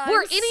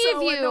 Were any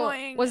of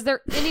you? Was there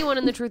anyone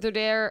in the truth or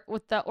dare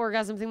with the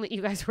orgasm thing that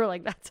you guys were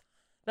like,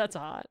 that's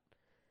hot?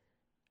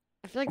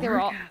 I feel like they were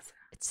all.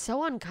 It's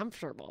so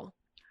uncomfortable.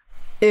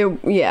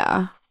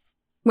 Yeah.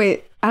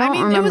 Wait, I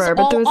don't remember, it was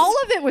but there was all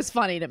of it was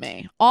funny to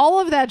me. All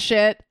of that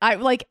shit, I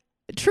like.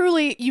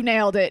 Truly, you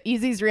nailed it.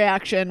 Easy's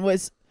reaction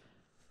was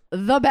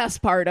the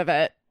best part of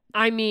it.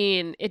 I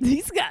mean,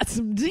 He's got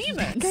some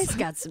demons. Guy's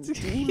got some He's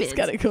demons.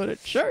 got to go to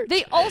church.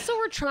 They also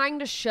were trying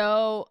to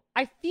show.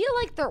 I feel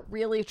like they're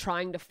really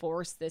trying to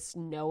force this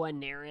Noah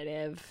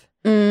narrative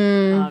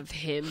of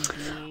him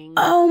being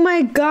Oh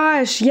my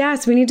gosh,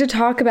 yes, we need to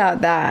talk about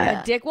a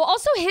that. dick. Well,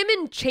 also him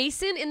and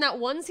Chasen in that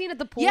one scene at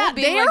the pool yeah,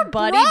 being they like are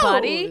buddy.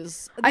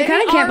 bros. I They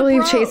kind of can't are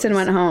believe bros. Chasen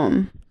went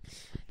home.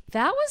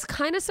 That was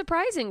kind of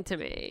surprising to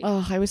me.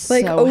 Oh, I was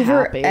Like so over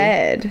happy.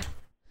 Ed.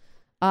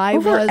 I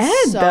Over was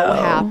Ed, so though.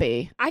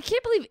 happy. I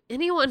can't believe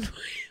anyone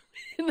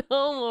went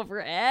home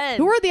over Ed.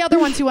 Who are the other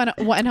ones who went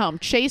home?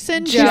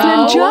 Chasen, Joe. Chasen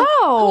and Joe.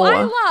 Who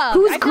I love.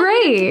 Who's I feel like we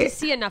didn't get great. to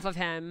see enough of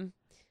him.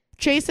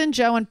 Chasen,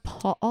 Joe, and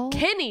Paul.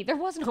 Kenny. There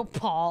was no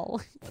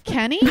Paul.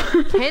 Kenny?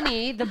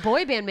 Kenny, the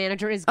boy band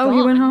manager, is Oh, gone.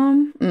 he went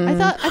home? I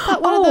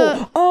thought one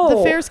of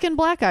the fair skinned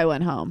black guy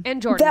went home. And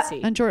Jordan That-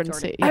 C. And Jordan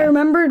C. I Yeah.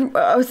 remembered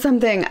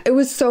something. It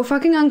was so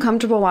fucking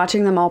uncomfortable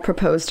watching them all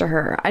propose to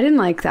her. I didn't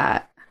like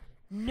that.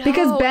 No.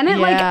 Because Bennett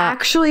like Yeah.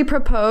 actually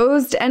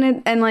proposed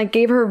and like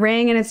gave her a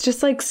ring, and it's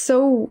just like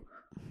so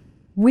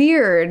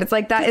weird. It's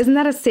like that isn't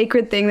that a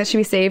sacred thing that should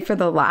be saved for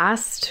the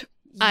last?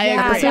 I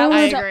Yeah, agree. that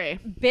I was- agree.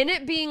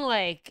 Bennett being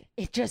like,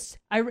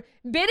 Bennett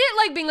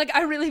like being like,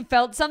 I really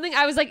felt something.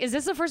 I was like, is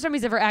this the first time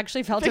he's ever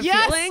actually felt a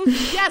feeling?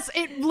 Yes,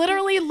 it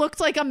literally looked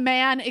like a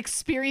man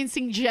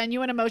experiencing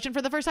genuine emotion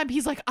for the first time.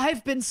 He's like,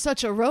 I've been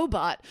such a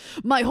robot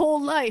my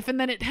whole life, and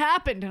then it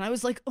happened, and I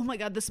was like, oh my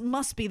god, this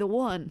must be the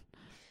one.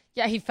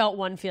 Yeah, he felt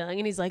one feeling,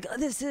 and he's like, oh,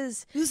 this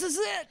is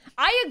it.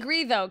 I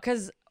agree though,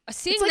 because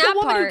seeing It's like that a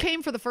woman part, who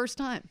came for the first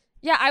time.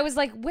 yeah, I was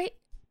like, wait,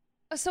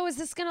 so is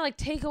this gonna like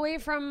take away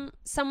from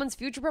someone's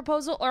future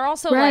proposal, or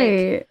also like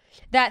Right.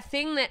 that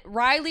thing that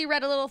Riley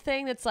read a little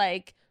thing that's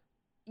like,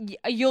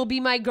 you'll be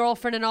my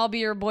girlfriend and I'll be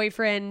your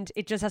boyfriend.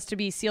 It just has to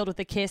be sealed with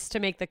a kiss to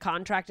make the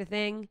contract a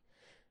thing.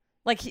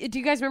 Like, do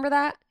you guys remember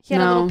that? He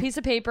had a No. little piece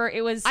of paper.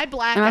 It was I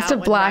blacked I must out. have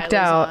when blacked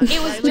Riley's out. on. It was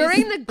Riley's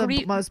during the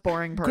group- most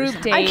boring person.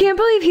 group date. I can't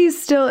believe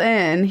he's still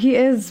in. He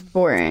is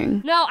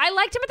boring. No, I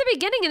liked him at the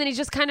beginning, and then he's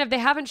just kind of. They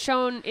haven't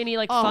shown any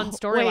like fun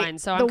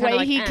storylines, so I'm the kind way of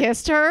like, he eh.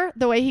 kissed her,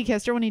 the way he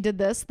kissed her when he did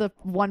this, the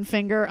one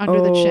finger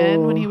under the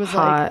chin when he was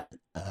hot.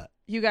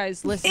 You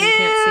guys listen, can't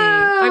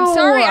see. I'm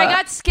sorry, I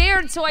got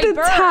scared, so I The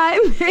burped.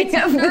 timing It's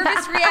a of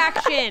nervous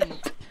that. reaction.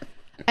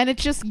 and it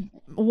just made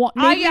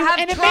I me, have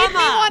and it trauma. made me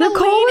want to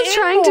Nicole lean was in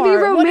trying to be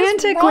more. What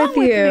is romantic wrong with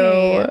you.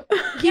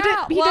 me? He Yeah,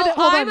 did. He well, did it.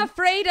 Hold I'm on.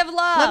 afraid of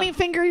love. Let me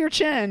finger your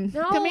chin.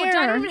 No, Come here.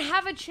 I don't even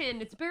have a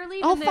chin. It's barely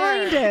even I'll there.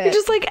 find it. You're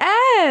just like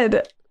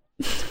Ed.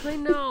 I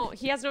know.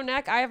 He has no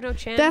neck. I have no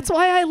chin. That's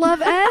why I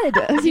love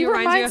Ed. he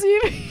reminds me.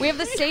 Of We have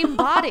the same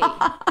body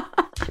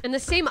and the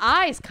same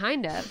eyes,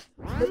 kind of.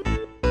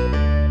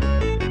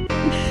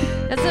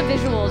 That's a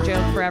visual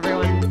joke for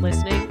everyone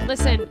listening.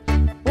 Listen,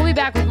 we'll be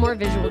back with more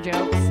visual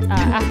jokes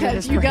after that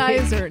this you break.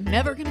 guys are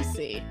never gonna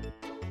see.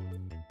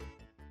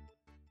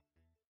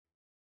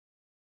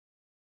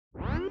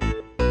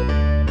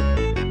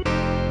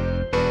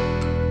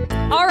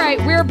 All right,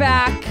 we're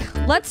back.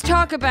 Let's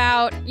talk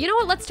about, you know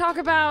what? Let's talk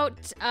about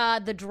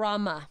the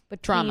drama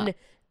between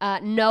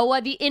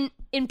Noah, the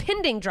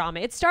impending drama.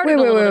 It started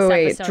a little this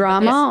episode, but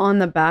Drama on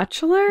The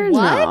Bachelor?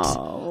 What?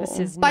 No. This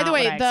is By not the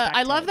way, what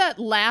I love expected.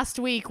 that last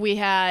week we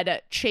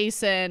had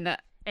Chasen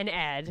And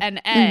Ed. and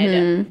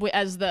Ed Mm-hmm.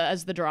 as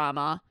the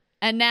drama,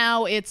 and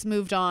now it's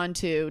moved on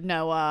to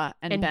Noah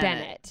and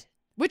Bennett,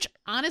 which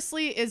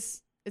honestly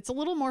it's a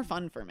little more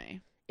fun for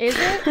me Is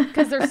it?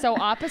 Because they're so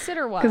opposite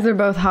or what? Because they're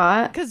both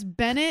hot. because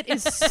Bennett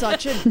is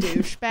such a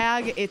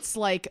douchebag.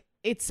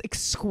 It's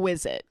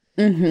exquisite.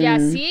 Mhm. Yeah,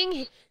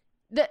 seeing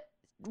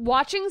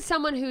watching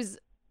someone who's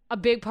a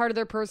big part of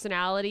their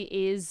personality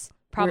is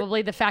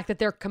probably the fact that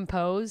they're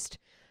composed.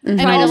 And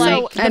Kinda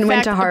also like- the And went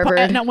fact- to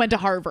Harvard. No, went to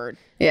Harvard.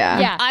 Yeah.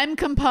 Yeah. I'm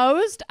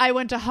composed. I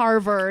went to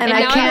Harvard. And And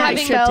I now I'm can't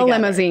having- spell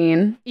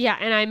limousine. Yeah,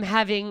 and I'm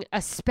having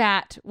a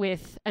spat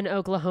with an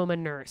Oklahoma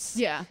nurse.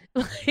 Yeah.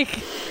 Like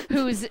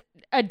who's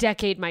a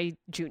decade my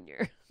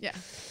junior. Yeah.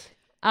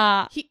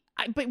 I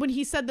but when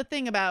he said the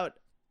thing about,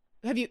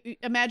 have you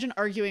imagine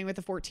arguing with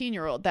a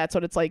 14-year-old? That's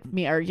what it's like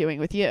me arguing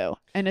with you.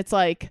 And it's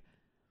like,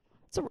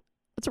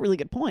 it's a really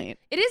good point.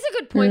 It is a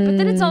good point, but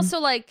then it's also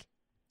like,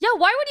 yeah,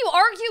 why would you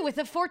argue with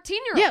a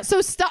 14-year-old? Yeah,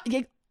 so stop.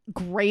 Yeah,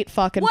 great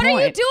fucking What point.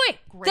 are you doing?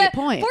 Great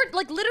point.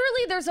 Like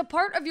literally, there's a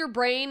part of your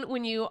brain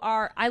when you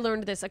are. I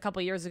learned this a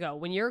couple years ago.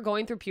 When you're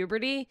going through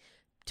puberty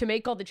to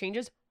make all the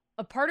changes,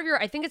 a part of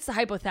your, I think it's the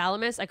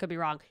hypothalamus. I could be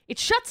wrong. It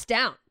shuts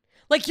down.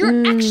 Like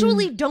you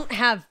actually don't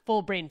have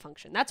full brain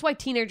function. That's why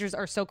teenagers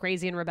are so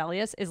crazy and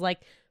rebellious. Is like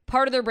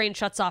part of their brain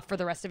shuts off for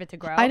the rest of it to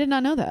grow. I did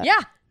not know that. Yeah,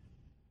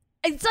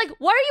 it's like,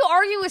 why are you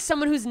arguing with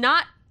someone who's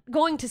not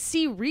going to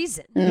see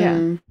reason?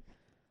 Yeah.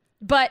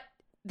 But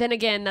then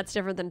again, that's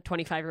different than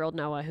 25-year-old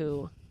Noah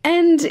who.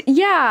 And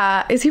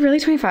yeah, is he really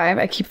 25?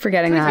 I keep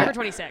forgetting 25 or that.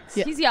 26.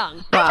 Yeah. He's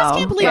young. I just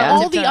can't believe Yeah.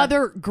 all the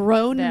other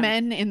grown Them.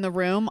 men in the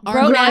room are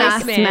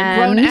Grown-ass like, men.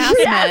 grown-ass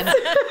men.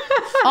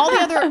 All the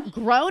other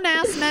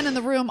grown-ass men in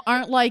the room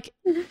aren't like,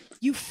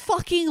 you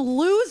fucking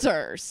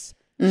losers.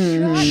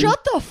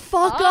 Shut the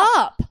fuck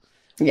up.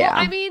 Yeah.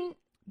 I mean,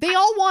 They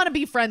all want to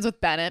be friends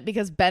with Bennett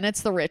because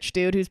Bennett's the rich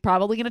dude who's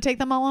probably going to take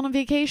them all on a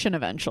vacation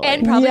eventually.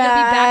 and probably gonna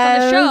be back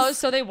on the show, Yes.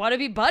 so they want to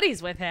be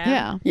buddies with him.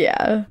 yeah.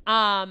 Yeah.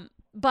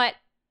 But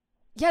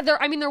yeah,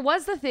 there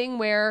was the thing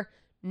where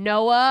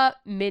Noah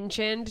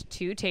mentioned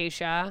to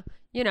Tayshia,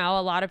 you know,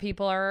 a lot of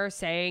people are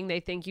saying they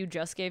think you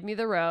just gave me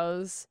the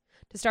rose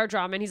to start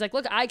drama. And he's like,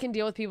 look, I can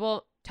deal with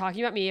people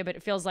talking about me, but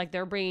it feels like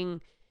they're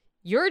bringing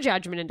your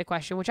judgment into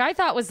question, which I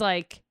thought was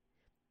like,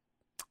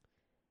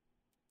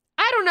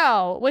 I don't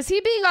know. Was he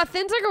being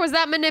authentic or was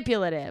that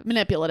manipulative?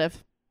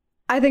 Manipulative.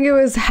 I think it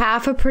was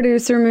half a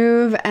producer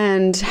move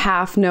and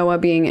half Noah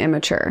being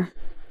immature.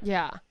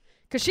 Yeah.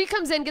 Because she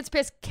comes in, gets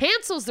pissed,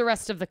 cancels the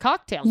rest of the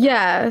cocktail.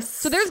 Yes.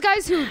 So there's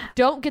guys who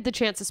don't get the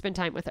chance to spend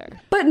time with her.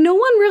 But no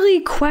one really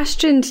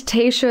questioned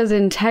Tayshia's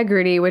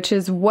integrity, which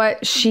is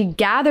what she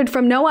gathered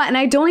from Noah. And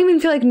I don't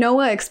even feel like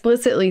Noah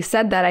explicitly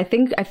said that. I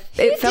think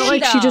it felt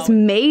like she just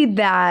made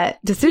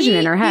that decision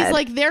in her head. He's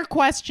like, they're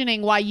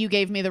questioning why you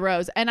gave me the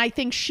rose. And I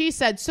think she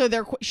said,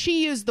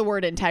 she used the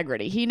word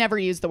integrity. He never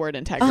used the word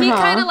integrity. He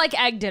kind of like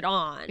egged it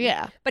on.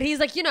 Yeah. But he's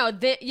like,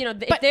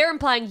 if they're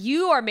implying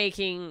you are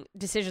making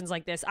decisions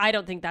like this, I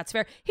don't think that's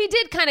fair. He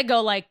did kind of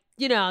go like,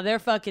 they're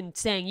fucking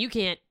saying you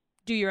can't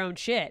do your own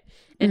shit.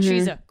 And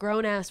she's a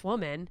grown ass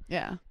woman.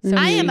 Yeah. So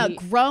I am she- a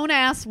grown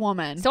ass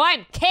woman. So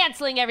I'm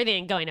canceling everything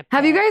and going to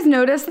Have you guys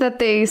noticed that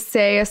they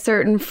say a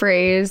certain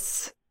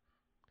phrase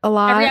a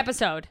lot? every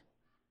episode?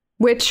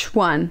 Which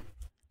one?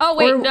 Oh,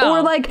 wait, no.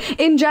 Or like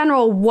in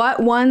general, what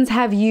ones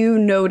have you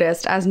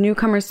noticed as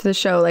newcomers to the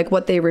show, like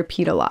what they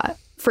repeat a lot?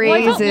 Well,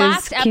 I Phrases, felt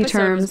last key episode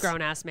terms. was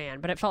grown ass man,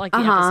 but it felt like the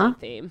Uh-huh.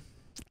 episode theme.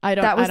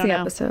 That was I don't the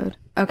know. episode.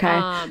 Okay.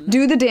 Um,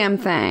 Do the damn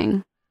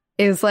thing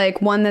is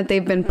like one that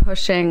they've been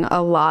pushing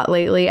a lot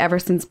lately ever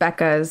since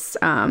Becca's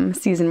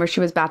season where she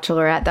was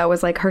Bachelorette. That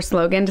was like her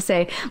slogan to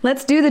say,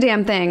 let's do the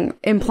damn thing,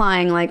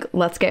 implying like,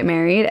 let's get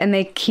married. And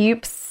they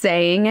keep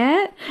saying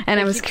it. And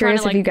I was keep trying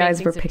curious to, if you like, make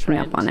guys were things a picking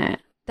up trend. on it.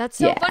 That's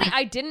so Yeah. funny.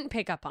 I didn't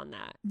pick up on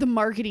that. The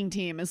marketing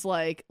team is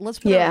like, let's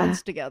put Yeah. our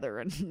heads together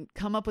and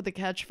come up with a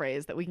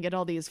catchphrase that we can get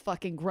all these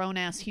fucking grown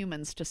ass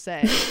humans to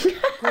say.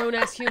 Grown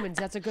ass humans.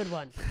 That's a good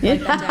one. Write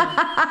that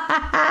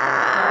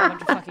down. A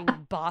bunch of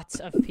fucking bots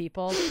of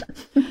people.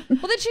 Well,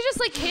 then she just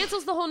like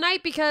cancels the whole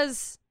night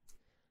because,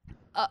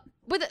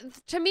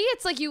 to me,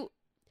 it's like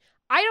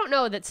I don't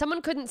know that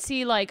someone couldn't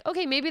see like,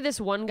 okay, maybe this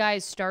one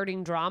guy's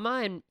starting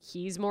drama and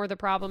he's more the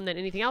problem than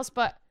anything else,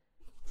 but.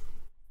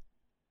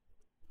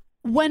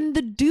 When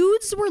the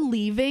dudes were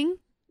leaving,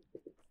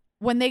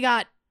 when they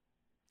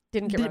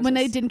Didn't get roses. when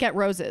they didn't get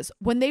roses,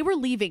 when they were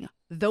leaving,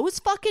 those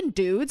fucking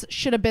dudes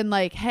should have been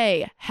like,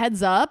 hey,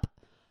 heads up,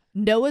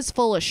 Noah's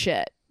full of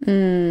shit.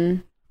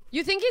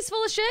 You think he's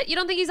full of shit? You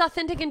don't think he's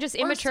authentic and just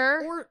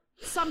immature? Or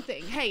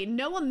something. Hey,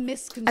 Noah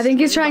misconstrued. I think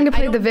he's trying to like,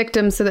 I play the don't-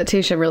 victim so that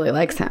Tayshia really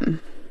likes him.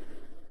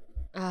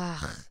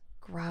 Ugh,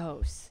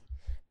 gross.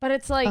 But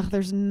it's like, Ugh,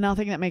 there's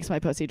nothing that makes my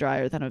pussy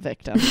drier than a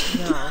victim.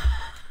 no.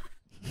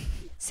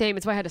 Same.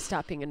 It's why I had to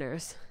stop being a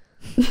nurse.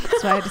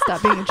 That's why I had to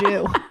stop being a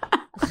Jew.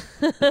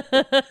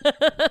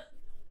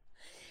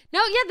 No,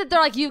 yeah, that they're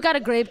like, you've got a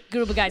great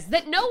group of guys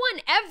that no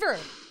one ever,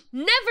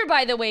 never,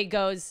 by the way,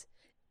 goes,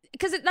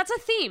 because that's a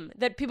theme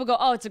that people go,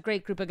 oh, it's a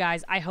great group of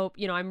guys. I hope,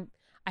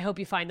 I hope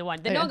you find the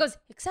one. Then no Yeah. one goes,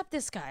 except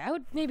this guy. I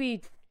would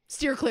maybe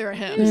Steer clear of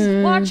him.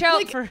 just watch out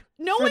Like, for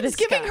no for one's this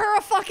giving guy. her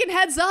a fucking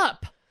heads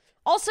up.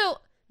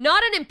 Also,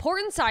 not an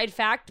important side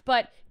fact,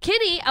 but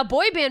Kenny, a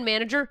boy band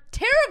manager,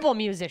 terrible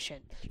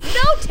musician.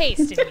 No taste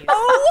in music.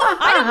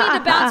 I don't mean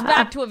to bounce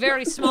back to a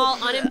very small,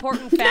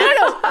 unimportant fact.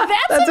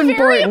 That's a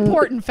very important.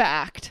 important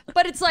fact.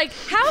 But it's like,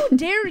 how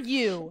dare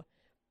you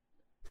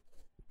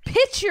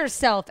pitch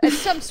yourself as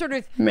some sort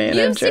of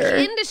music Manager.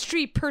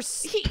 industry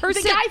person?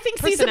 The guy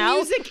thinks he's a personnel?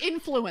 music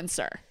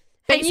influencer.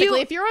 And Basically,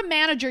 you- if you're a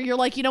manager, you're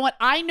like, you know what?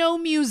 I know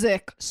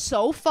music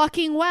so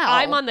fucking well.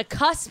 I'm on the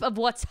cusp of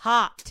what's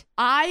hot.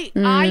 I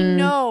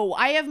know.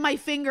 I have my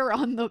finger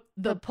on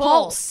the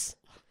pulse.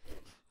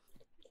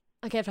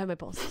 I can't find my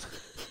pulse.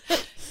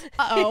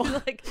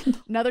 Uh-oh. Like,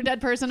 Another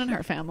dead person in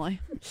her family.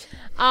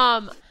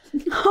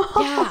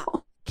 yeah.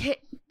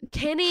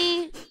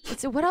 Kenny.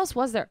 So what else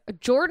was there?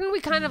 Jordan, we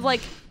kind of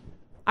like.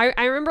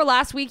 I remember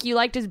last week you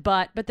liked his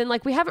butt, but then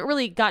like we haven't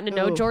really gotten to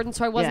know Ooh. Jordan,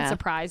 so I wasn't Yeah.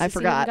 surprised. I to see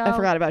him forgot. go. I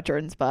forgot about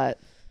Jordan's butt.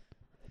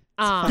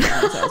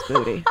 Size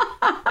booty.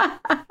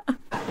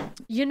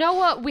 You know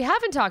what we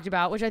haven't talked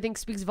about, which I think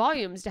speaks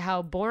volumes to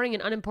how boring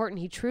and unimportant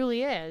he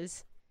truly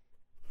is?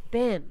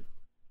 Ben.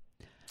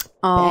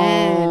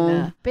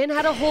 Ben. Ben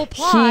had a whole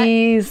plot.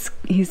 He's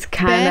Ben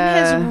kind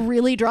has of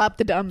really dropped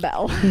the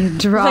dumbbell.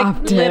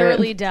 dropped Like it.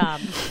 literally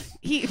dumb.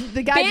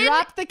 The guy Ben-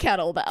 dropped the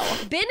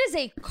kettlebell. Ben is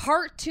a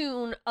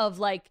cartoon of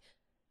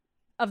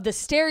the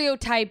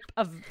stereotype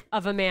of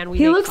a man.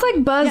 He looks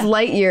like Buzz Yeah.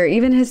 Lightyear.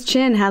 Even his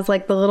chin has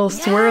like the little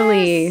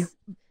swirly. Yes!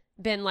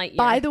 Ben Lightyear.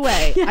 By the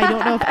way, I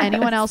don't know if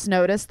anyone else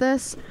noticed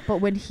this,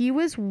 but when he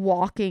was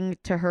walking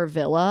to her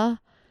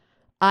villa,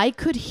 I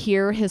could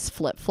hear his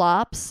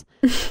flip-flops,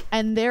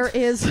 and there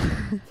is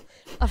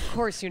of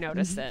course you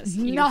noticed this.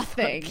 You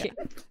nothing. fucking-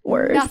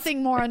 Worse.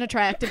 nothing more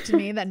unattractive to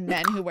me than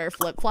men who wear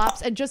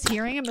flip-flops, and just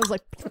hearing him is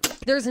like,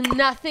 There's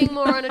nothing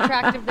more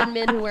unattractive than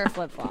men who wear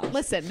flip-flops.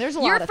 listen, there's a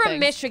lot You're of from things.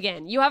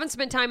 Michigan. You haven't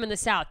spent time in the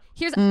South.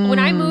 Here's when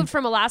I moved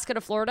from Alaska to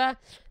Florida.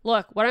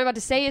 Look, what I'm about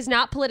to say is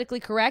not politically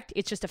correct.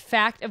 It's just a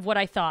fact of what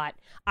I thought.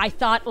 I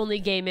thought only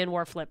gay men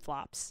wore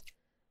flip-flops.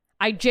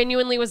 I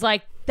genuinely was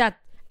like that.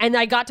 And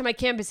I got to my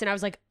campus and I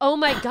was like, oh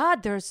my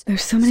God, there's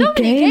so many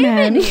gay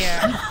men men. here.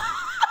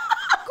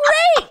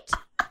 Great.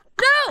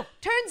 No,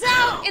 turns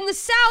out in the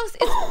South,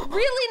 it's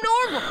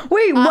really normal.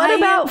 Wait, what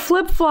about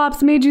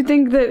flip-flops made you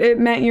think that it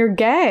meant you're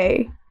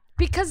gay?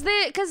 Because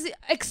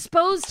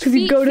exposed Because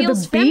you feet go to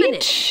feels the feminine.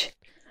 beach?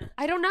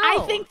 I don't know. I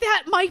think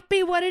that might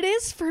be what it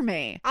is for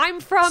me. I'm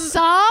from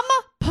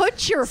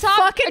Put your sock.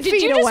 fucking Did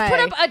feet you just away. put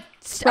up a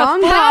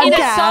Wrong foot in a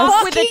podcast.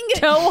 sock with a Fucking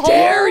toe hole?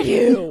 dare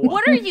you.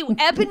 What are you,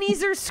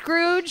 Ebenezer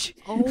Scrooge?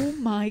 Oh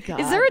my God.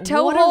 Is there a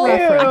toe What hole? I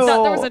reference.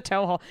 thought there was a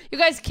toe hole. You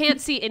guys can't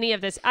see any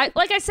of this.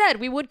 Like I said,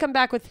 we would come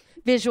back with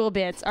visual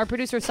bits. Our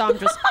producer Sam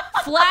just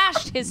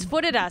flashed his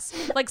foot at us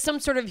like some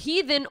sort of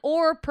heathen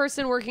or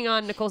person working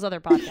on Nicole's other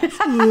podcast.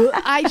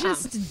 I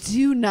just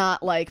do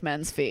not like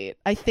men's feet.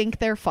 I think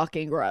they're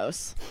fucking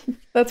gross.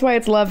 That's why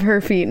it's love her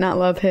feet, not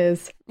love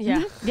his.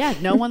 Yeah. Yeah,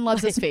 no one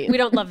loves his feet. We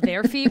don't love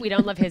their feet. We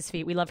don't love his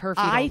feet. We love her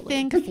feet. I only.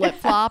 think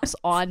flip-flops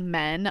on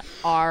men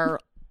are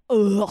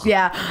ugh.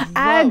 Yeah.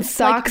 Add Gross.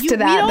 socks Like, to we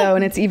that, don't- though,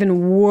 and it's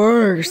even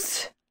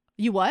worse.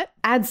 You what?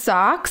 Add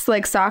socks,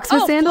 like socks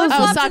with Oh, sandals,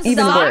 flip-flops it's and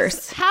even socks?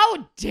 worse. How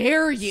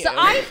dare you? So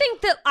I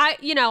think that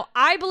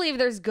I believe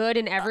there's good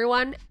in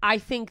everyone. I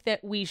think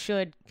that we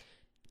should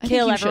I think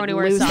kill you everyone should who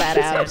wears lose socks that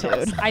and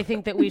sandals. attitude. I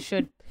think that we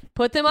should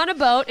put them on a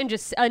boat and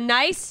just a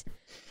nice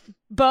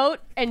boat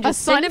and a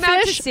just send them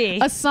out to sunfish, sea.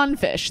 a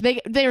sunfish.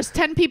 There's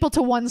 10 people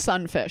to one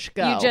sunfish.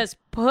 Go. You just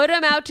put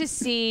them out to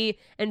sea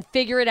and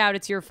figure it out.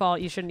 It's your fault.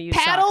 You shouldn't use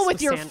paddle socks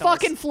with your sandals.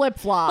 fucking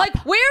flip-flop.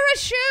 Like wear a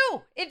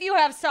shoe if you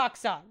have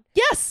socks on.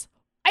 yes.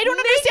 I don't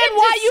Make understand a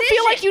why you feel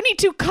decision. like you need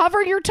to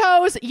cover your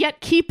toes yet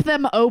keep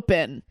them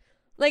open.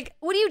 Like,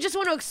 what do you just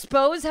want to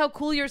expose how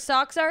cool your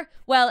socks are?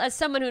 Well, as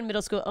someone who in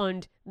middle school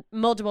owned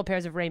multiple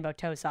pairs of rainbow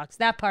toe socks,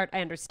 that part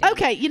I understand.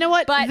 Okay, you know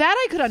what? But- that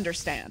I could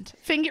understand.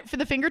 For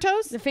the finger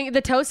toes?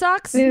 The toe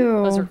socks,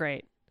 Ew. those were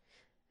great.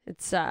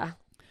 It's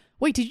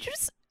Wait, did you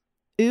just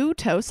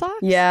toe socks?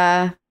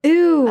 Yeah.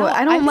 Ew. Oh,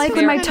 I I don't think like they're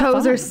when my kinda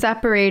toes are fun.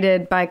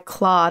 separated by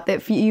cloth.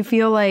 You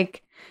feel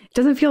like it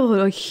doesn't feel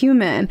like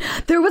human.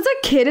 There was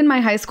a kid in my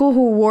high school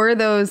who wore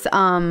those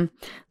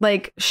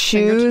like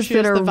shoes shoes,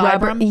 that are the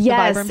rubber. Vibram- the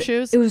Yes. Vibram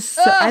shoes? It was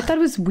so, I thought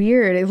it was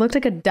weird. It looked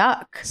like a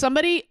duck.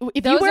 Somebody,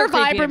 if Those you wear are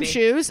creepy to Vibram me.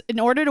 shoes, in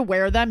order to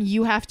wear them,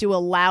 you have to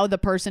allow the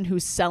person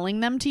who's selling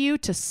them to you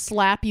to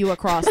slap you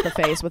across the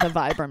face with a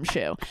Vibram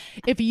shoe.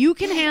 If you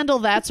can handle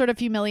that sort of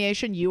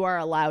humiliation, you are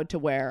allowed to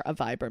wear a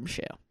Vibram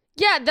shoe.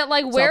 yeah, that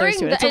like That's all there wearing is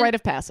to it. the, It's a rite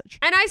of passage.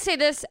 and I say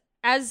this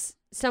as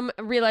some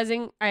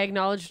realizing I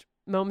acknowledged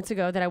moments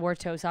ago that I wore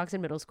toe socks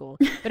in middle school.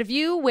 But if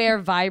you wear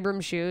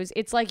Vibram shoes,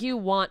 it's like you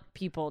want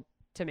people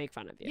to make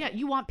fun of you. Yeah,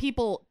 you want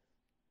people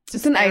to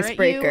It's an stare at you.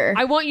 icebreaker.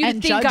 I want you to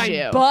And think judge I'm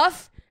you.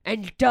 buff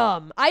and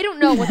dumb. I don't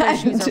know what those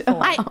shoes are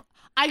for.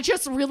 I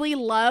just really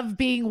love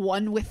being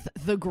one with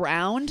the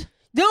ground.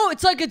 No,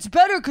 it's like it's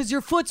better because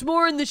your foot's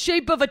more in the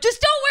shape of a.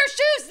 Just don't wear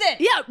shoes then.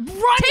 Yeah,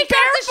 run Take off the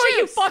barefoot, you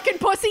shoes. fucking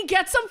pussy.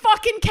 Get some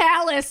fucking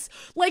callus.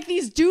 Like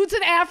these dudes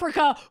in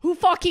Africa who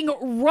fucking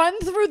run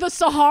through the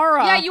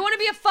Sahara. Yeah, you want to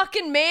be a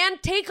fucking man?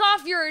 Take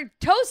off your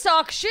toe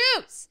sock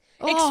shoes.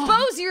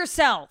 Expose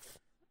yourself.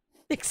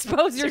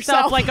 Expose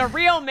yourself Yourself. like a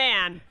real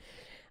man.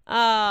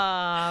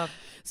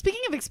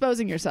 Speaking of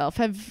exposing yourself,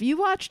 have you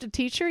watched A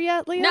Teacher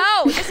yet, Leah?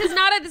 No, this is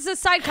not a. This is a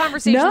side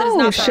conversation. that is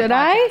No, not for our should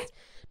I? podcast.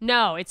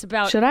 No, it's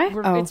about. Should I?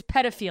 Oh. It's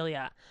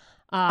pedophilia.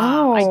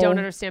 Oh. I don't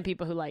understand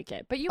people who like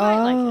it, but you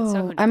might like it.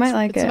 So who I might knows?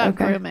 like It's it. about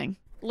Okay. grooming.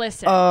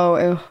 Listen. Oh,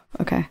 ew.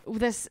 Okay.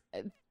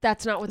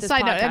 That's not what this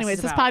Side podcast note, anyways,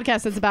 is this about.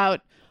 podcast is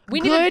about We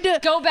need to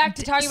good go back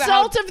to talking about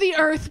salt how of the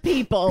earth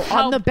people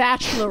how on The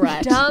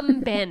Bachelorette.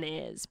 dumb Ben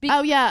is.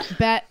 Oh yeah,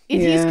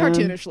 he's Yeah.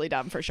 cartoonishly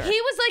dumb for sure. He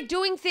was like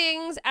doing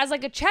things as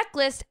like a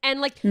checklist, and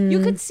like you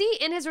could see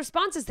in his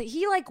responses that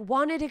he like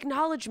wanted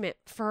acknowledgement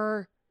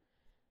for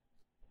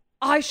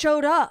I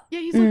showed up Yeah,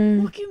 he's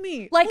like, look at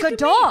me. like look a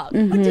at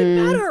me. dog. I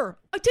did better.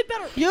 I did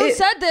better. You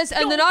said this,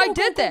 and then I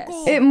did this.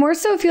 It more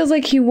so feels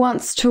like he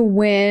wants to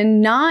win,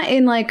 not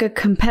in like a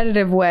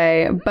competitive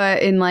way,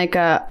 but in like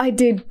a I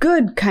did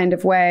good kind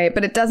of way.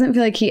 But it doesn't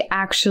feel like he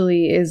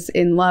actually is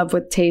in love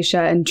with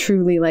Tayshia and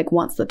truly like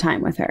wants the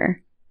time with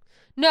her.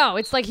 No,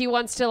 it's like he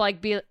wants to like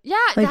be Like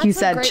that's you a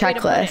said, great way to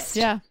put it. checklist.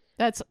 Yeah,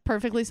 that's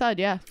perfectly said.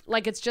 Yeah.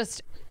 Like it's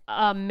just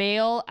a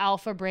male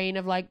alpha brain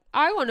of like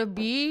I want to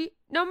be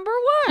number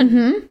one.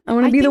 Mm-hmm. I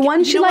want to be the think- one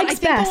you she know what? likes I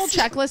think best.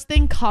 the whole checklist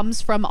thing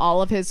comes from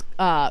all of his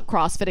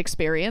CrossFit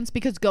experience,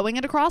 because going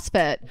into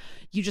CrossFit,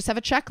 you just have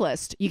a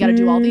checklist. You got to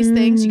do all these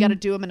things. You got to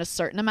do them in a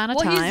certain amount of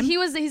Well, time.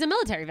 he's a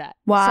military vet.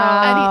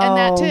 Wow. and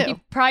that So too.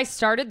 he probably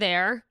started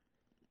there.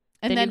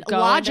 And then then you go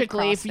into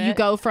logically, if you CrossFit.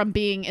 go from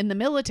being in the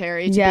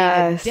military to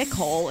Yes. being a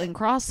dickhole in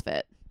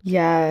CrossFit,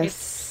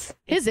 Yes.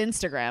 his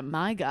Instagram,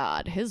 my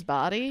God, his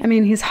body. I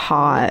mean, he's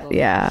hot.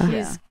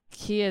 Yeah.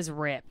 He is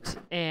ripped,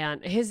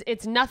 and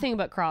it's nothing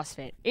but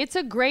CrossFit. It's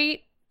a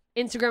great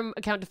Instagram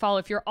account to follow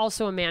if you're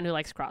also a man who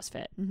likes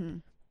CrossFit,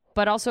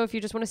 but also if you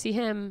just want to see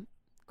him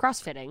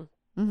CrossFitting.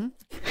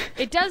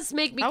 It does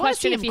make me I want to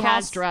question see if him he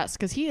has. cross-dress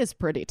because he is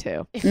pretty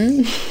too. I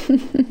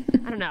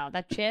don't know,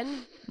 that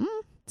chin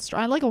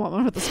I like a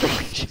woman with a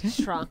strong chin.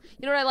 strong.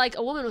 You know what I like?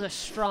 A woman with a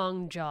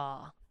strong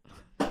jaw.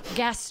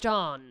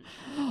 Gaston,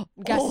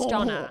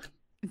 Gastona.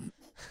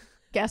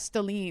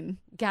 Gastoline.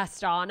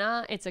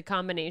 Gastona. It's a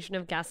combination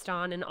of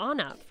Gaston and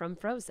Anna from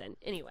Frozen.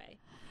 Anyway,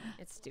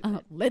 it's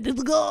stupid. Let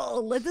it go.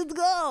 Let it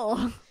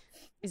go.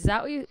 Is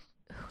that what you?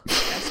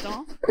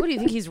 Gaston? What do you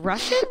think? He's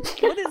Russian?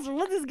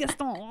 What is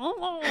Gaston?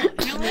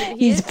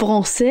 He's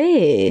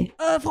français.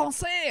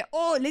 Français.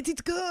 Oh, let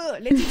it go.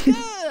 Let it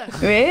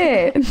go.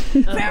 Wait.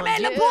 Fermez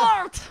la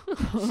porte.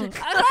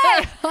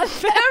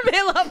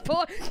 Fermez la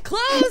porte.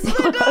 Close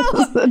the door.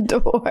 Close the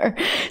door.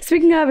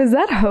 Speaking of, is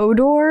that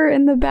Hodor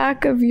in the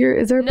back of your?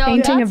 Is there a No,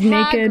 painting that's of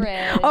naked?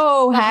 Hagrid.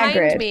 Oh, Behind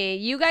Hagrid. me.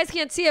 You guys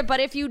can't see it, but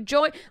if you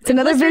join, It's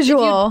another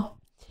visual.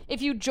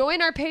 If you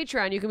join our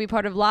Patreon, you can be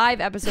part of live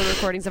episode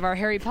recordings of our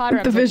Harry Potter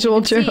The episodes. visual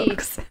You can see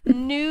jokes.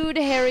 nude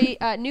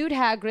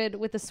Hagrid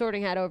with the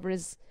sorting hat over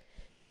his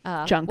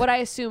Junk. what I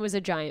assume is a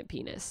giant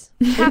penis.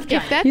 Half If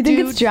giant. that You think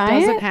dude it's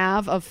giant? doesn't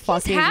have a He's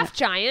fucking half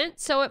giant,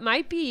 so it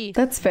might be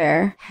That's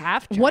fair.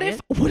 half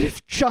giant. What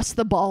if just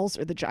the balls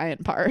are the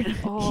giant part?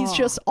 He's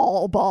just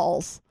all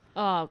balls.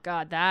 Oh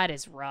god, that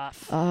is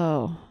rough.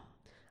 Oh.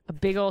 A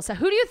big old.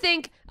 Who do you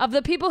think of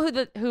the people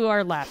who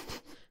are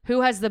left?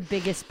 Who has the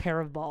biggest pair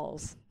of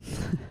balls?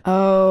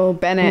 Oh,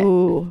 Bennett.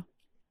 Ooh.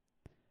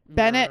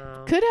 Bennett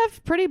could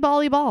have pretty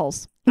bally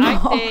balls. I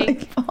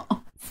think.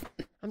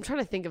 I'm trying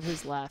to think of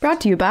who's left.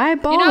 Brought to you by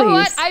Ballies. You know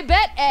what? I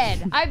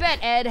bet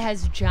Ed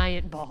has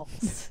giant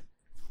balls.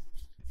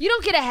 You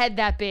don't get a head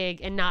that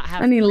big and not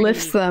have. And he pretty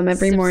lifts them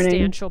every morning.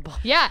 substantial balls.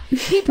 Yeah,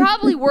 he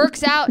probably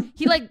works out.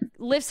 He like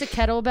lifts a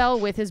kettlebell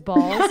with his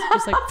balls,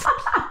 just like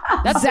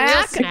that's a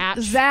real snatch.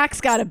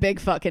 Zach's got a big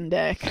fucking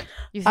dick.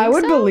 You think I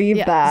would so? believe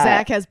Yeah, that.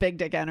 Zach has big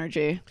dick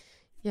energy.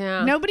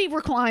 Yeah. Nobody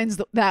reclines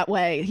that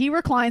way. He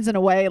reclines in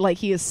a way like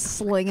he is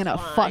slinging a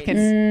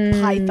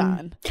fucking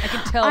python. I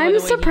can tell. by I'm the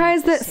way he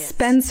surprised that sits.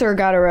 Spencer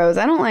got a rose.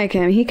 I don't like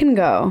him. He can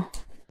go.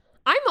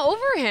 I'm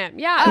over him.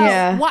 Yeah.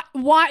 Yeah.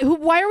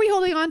 Why are we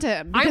holding on to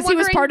him? Because he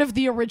was wondering- part of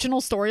the original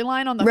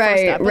storyline on the first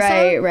Right,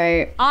 episode.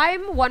 right.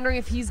 I'm wondering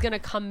if he's gonna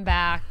come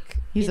back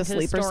He's a into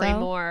sleeper the story cell?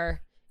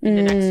 more in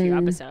the next few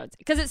episodes,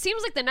 because it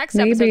seems like the next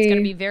episode's Maybe.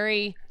 gonna be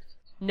very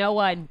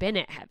Noah and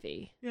Bennett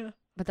heavy. Yeah.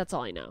 But that's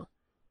all I know.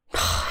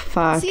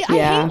 Fuck. See, yeah.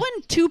 I hate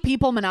when two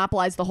people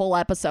monopolize the whole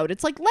episode.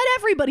 It's like, let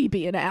everybody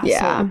be an asshole,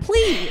 Yeah.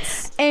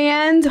 please.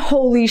 And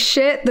holy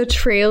shit, the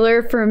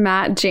trailer for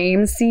Matt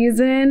James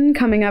season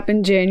coming up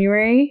in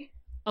January.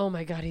 Oh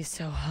my god, he's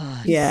so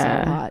hot.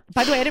 Yeah. So hot.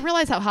 By the way, I didn't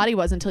realize how hot he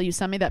was until you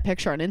sent me that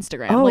picture on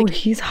Instagram. Oh, like,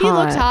 he's He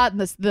looked hot. hot in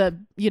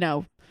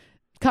the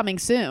coming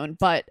soon,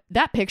 but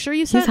that picture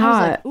you sent, He's I was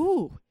hot. like,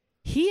 ooh,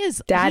 he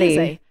is Daddy.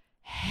 a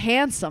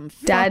handsome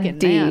fucking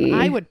Daddy. man.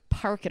 I would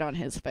park it on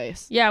his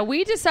face. Yeah,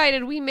 we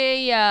decided we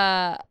may,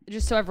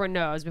 just so everyone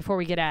knows before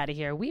we get out of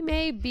here, we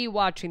may be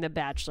watching The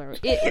Bachelor.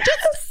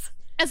 Just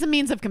as a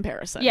means of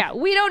comparison. Yeah,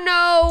 we don't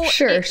know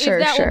Sure, if sure,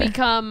 that sure. will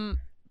become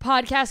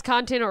podcast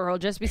content or it'll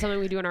just be something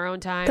we do in our own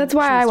time. That's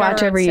why Should we I start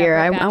watch our own every year.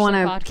 separate I want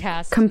Bachelor to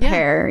podcast?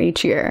 compare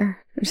each year.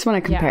 I just want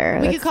to compare.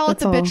 We That's- could call it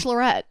that's the all.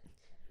 Bachelorette.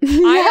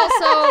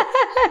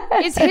 I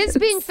also is his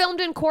being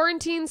filmed in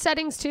quarantine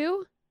settings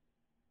too?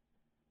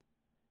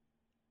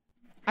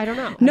 I don't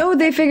know. No,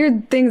 they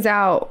figured things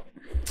out.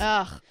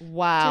 Ugh,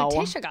 wow. Dude,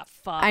 Tasha got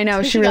fucked. I know,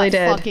 Tasha she really got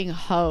did. fucking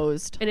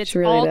hosed. And it's She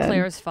really all did.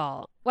 Claire's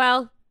fault.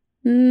 Well,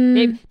 Mm.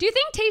 maybe. Do you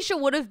think Tasha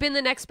would have been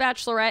the next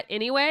Bachelorette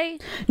anyway?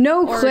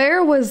 No, Or-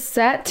 Claire was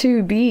set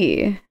to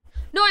be.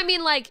 No, I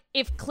mean, like,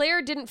 if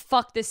Claire didn't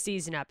fuck this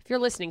season up, if you're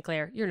listening,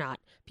 Claire, you're not.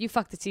 If you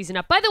fucked the season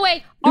up. By the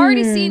way,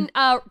 already seen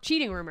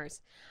cheating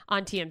rumors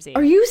on TMZ.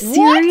 Are you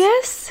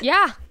serious?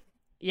 Yeah.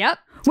 Yep.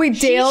 Wait,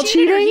 Dale She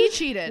cheated or cheating? he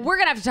cheated? We're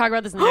going to have to talk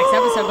about this in the next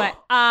episode, but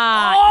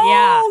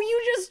Oh,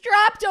 you just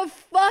dropped a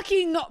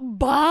fucking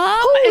bomb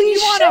and you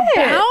want to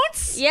shit.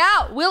 bounce?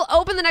 yeah, we'll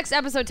open the next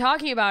episode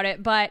talking about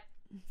it, but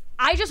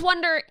I just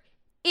wonder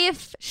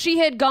if she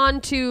had gone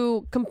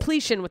to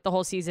completion with the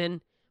whole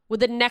season, would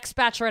the next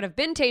Bachelorette have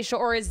been Tayshia,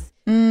 or is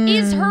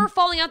her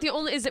falling out the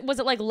only? Was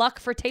it like luck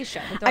for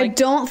Tayshia? Like, I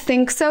don't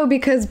think so,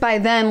 because by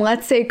then,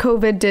 let's say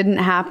COVID didn't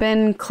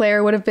happen,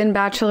 Claire would have been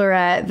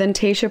Bachelorette, then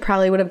Tayshia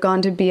probably would have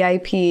gone to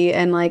BIP,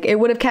 and like it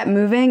would have kept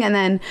moving. And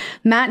then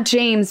Matt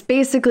James,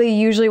 basically,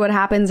 usually what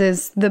happens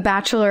is the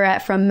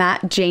Bachelorette from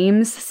Matt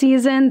James'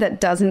 season that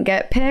doesn't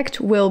get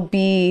picked will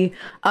be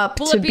up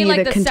will to it be be like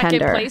the the contender.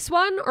 second place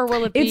one, or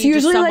will it be? It's just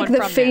usually someone like the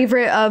from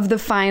favorite of the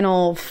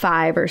final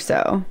 5 or so.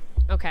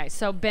 there? Okay,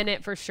 so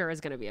Bennett for sure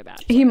is going to be a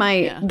Bachelor. He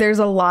might. There's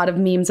a lot of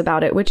memes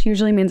about it, which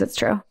usually means it's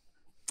true.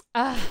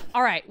 All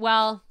right,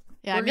 well,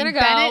 Yeah, we're I mean, gonna go.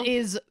 Bennett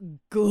is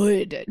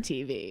good at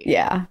TV.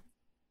 Yeah.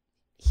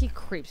 He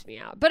creeps me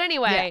out. But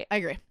anyway, Yeah, I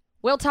agree.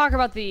 we'll talk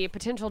about the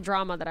potential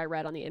drama that I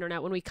read on the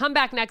internet when we come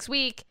back next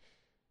week.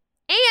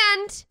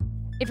 And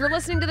if you're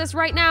listening to this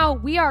right now,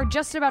 we are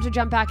just about to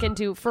jump back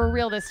into, for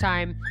real this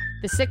time,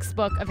 the 6th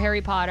book of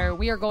Harry Potter.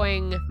 We are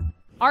going...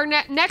 Our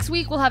next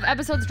week, we'll have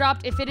episodes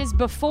dropped. If it is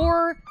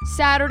before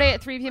Saturday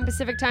at 3 p.m.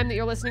 Pacific time that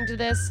you're listening to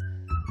this,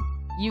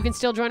 you can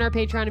still join our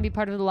Patreon and be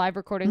part of the live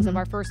recordings of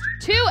our first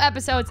 2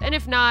 episodes. And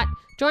if not,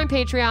 join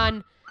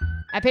Patreon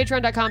at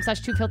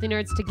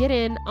patreon.com/twofilthynerds to get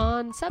in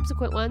on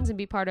subsequent ones and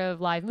be part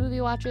of live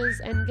movie watches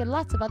and get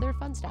lots of other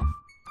fun stuff.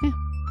 Yeah.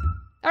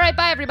 All right,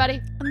 bye,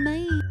 everybody.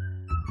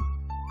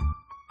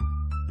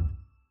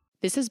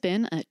 This has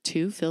been a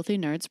Two Filthy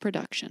Nerds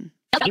production.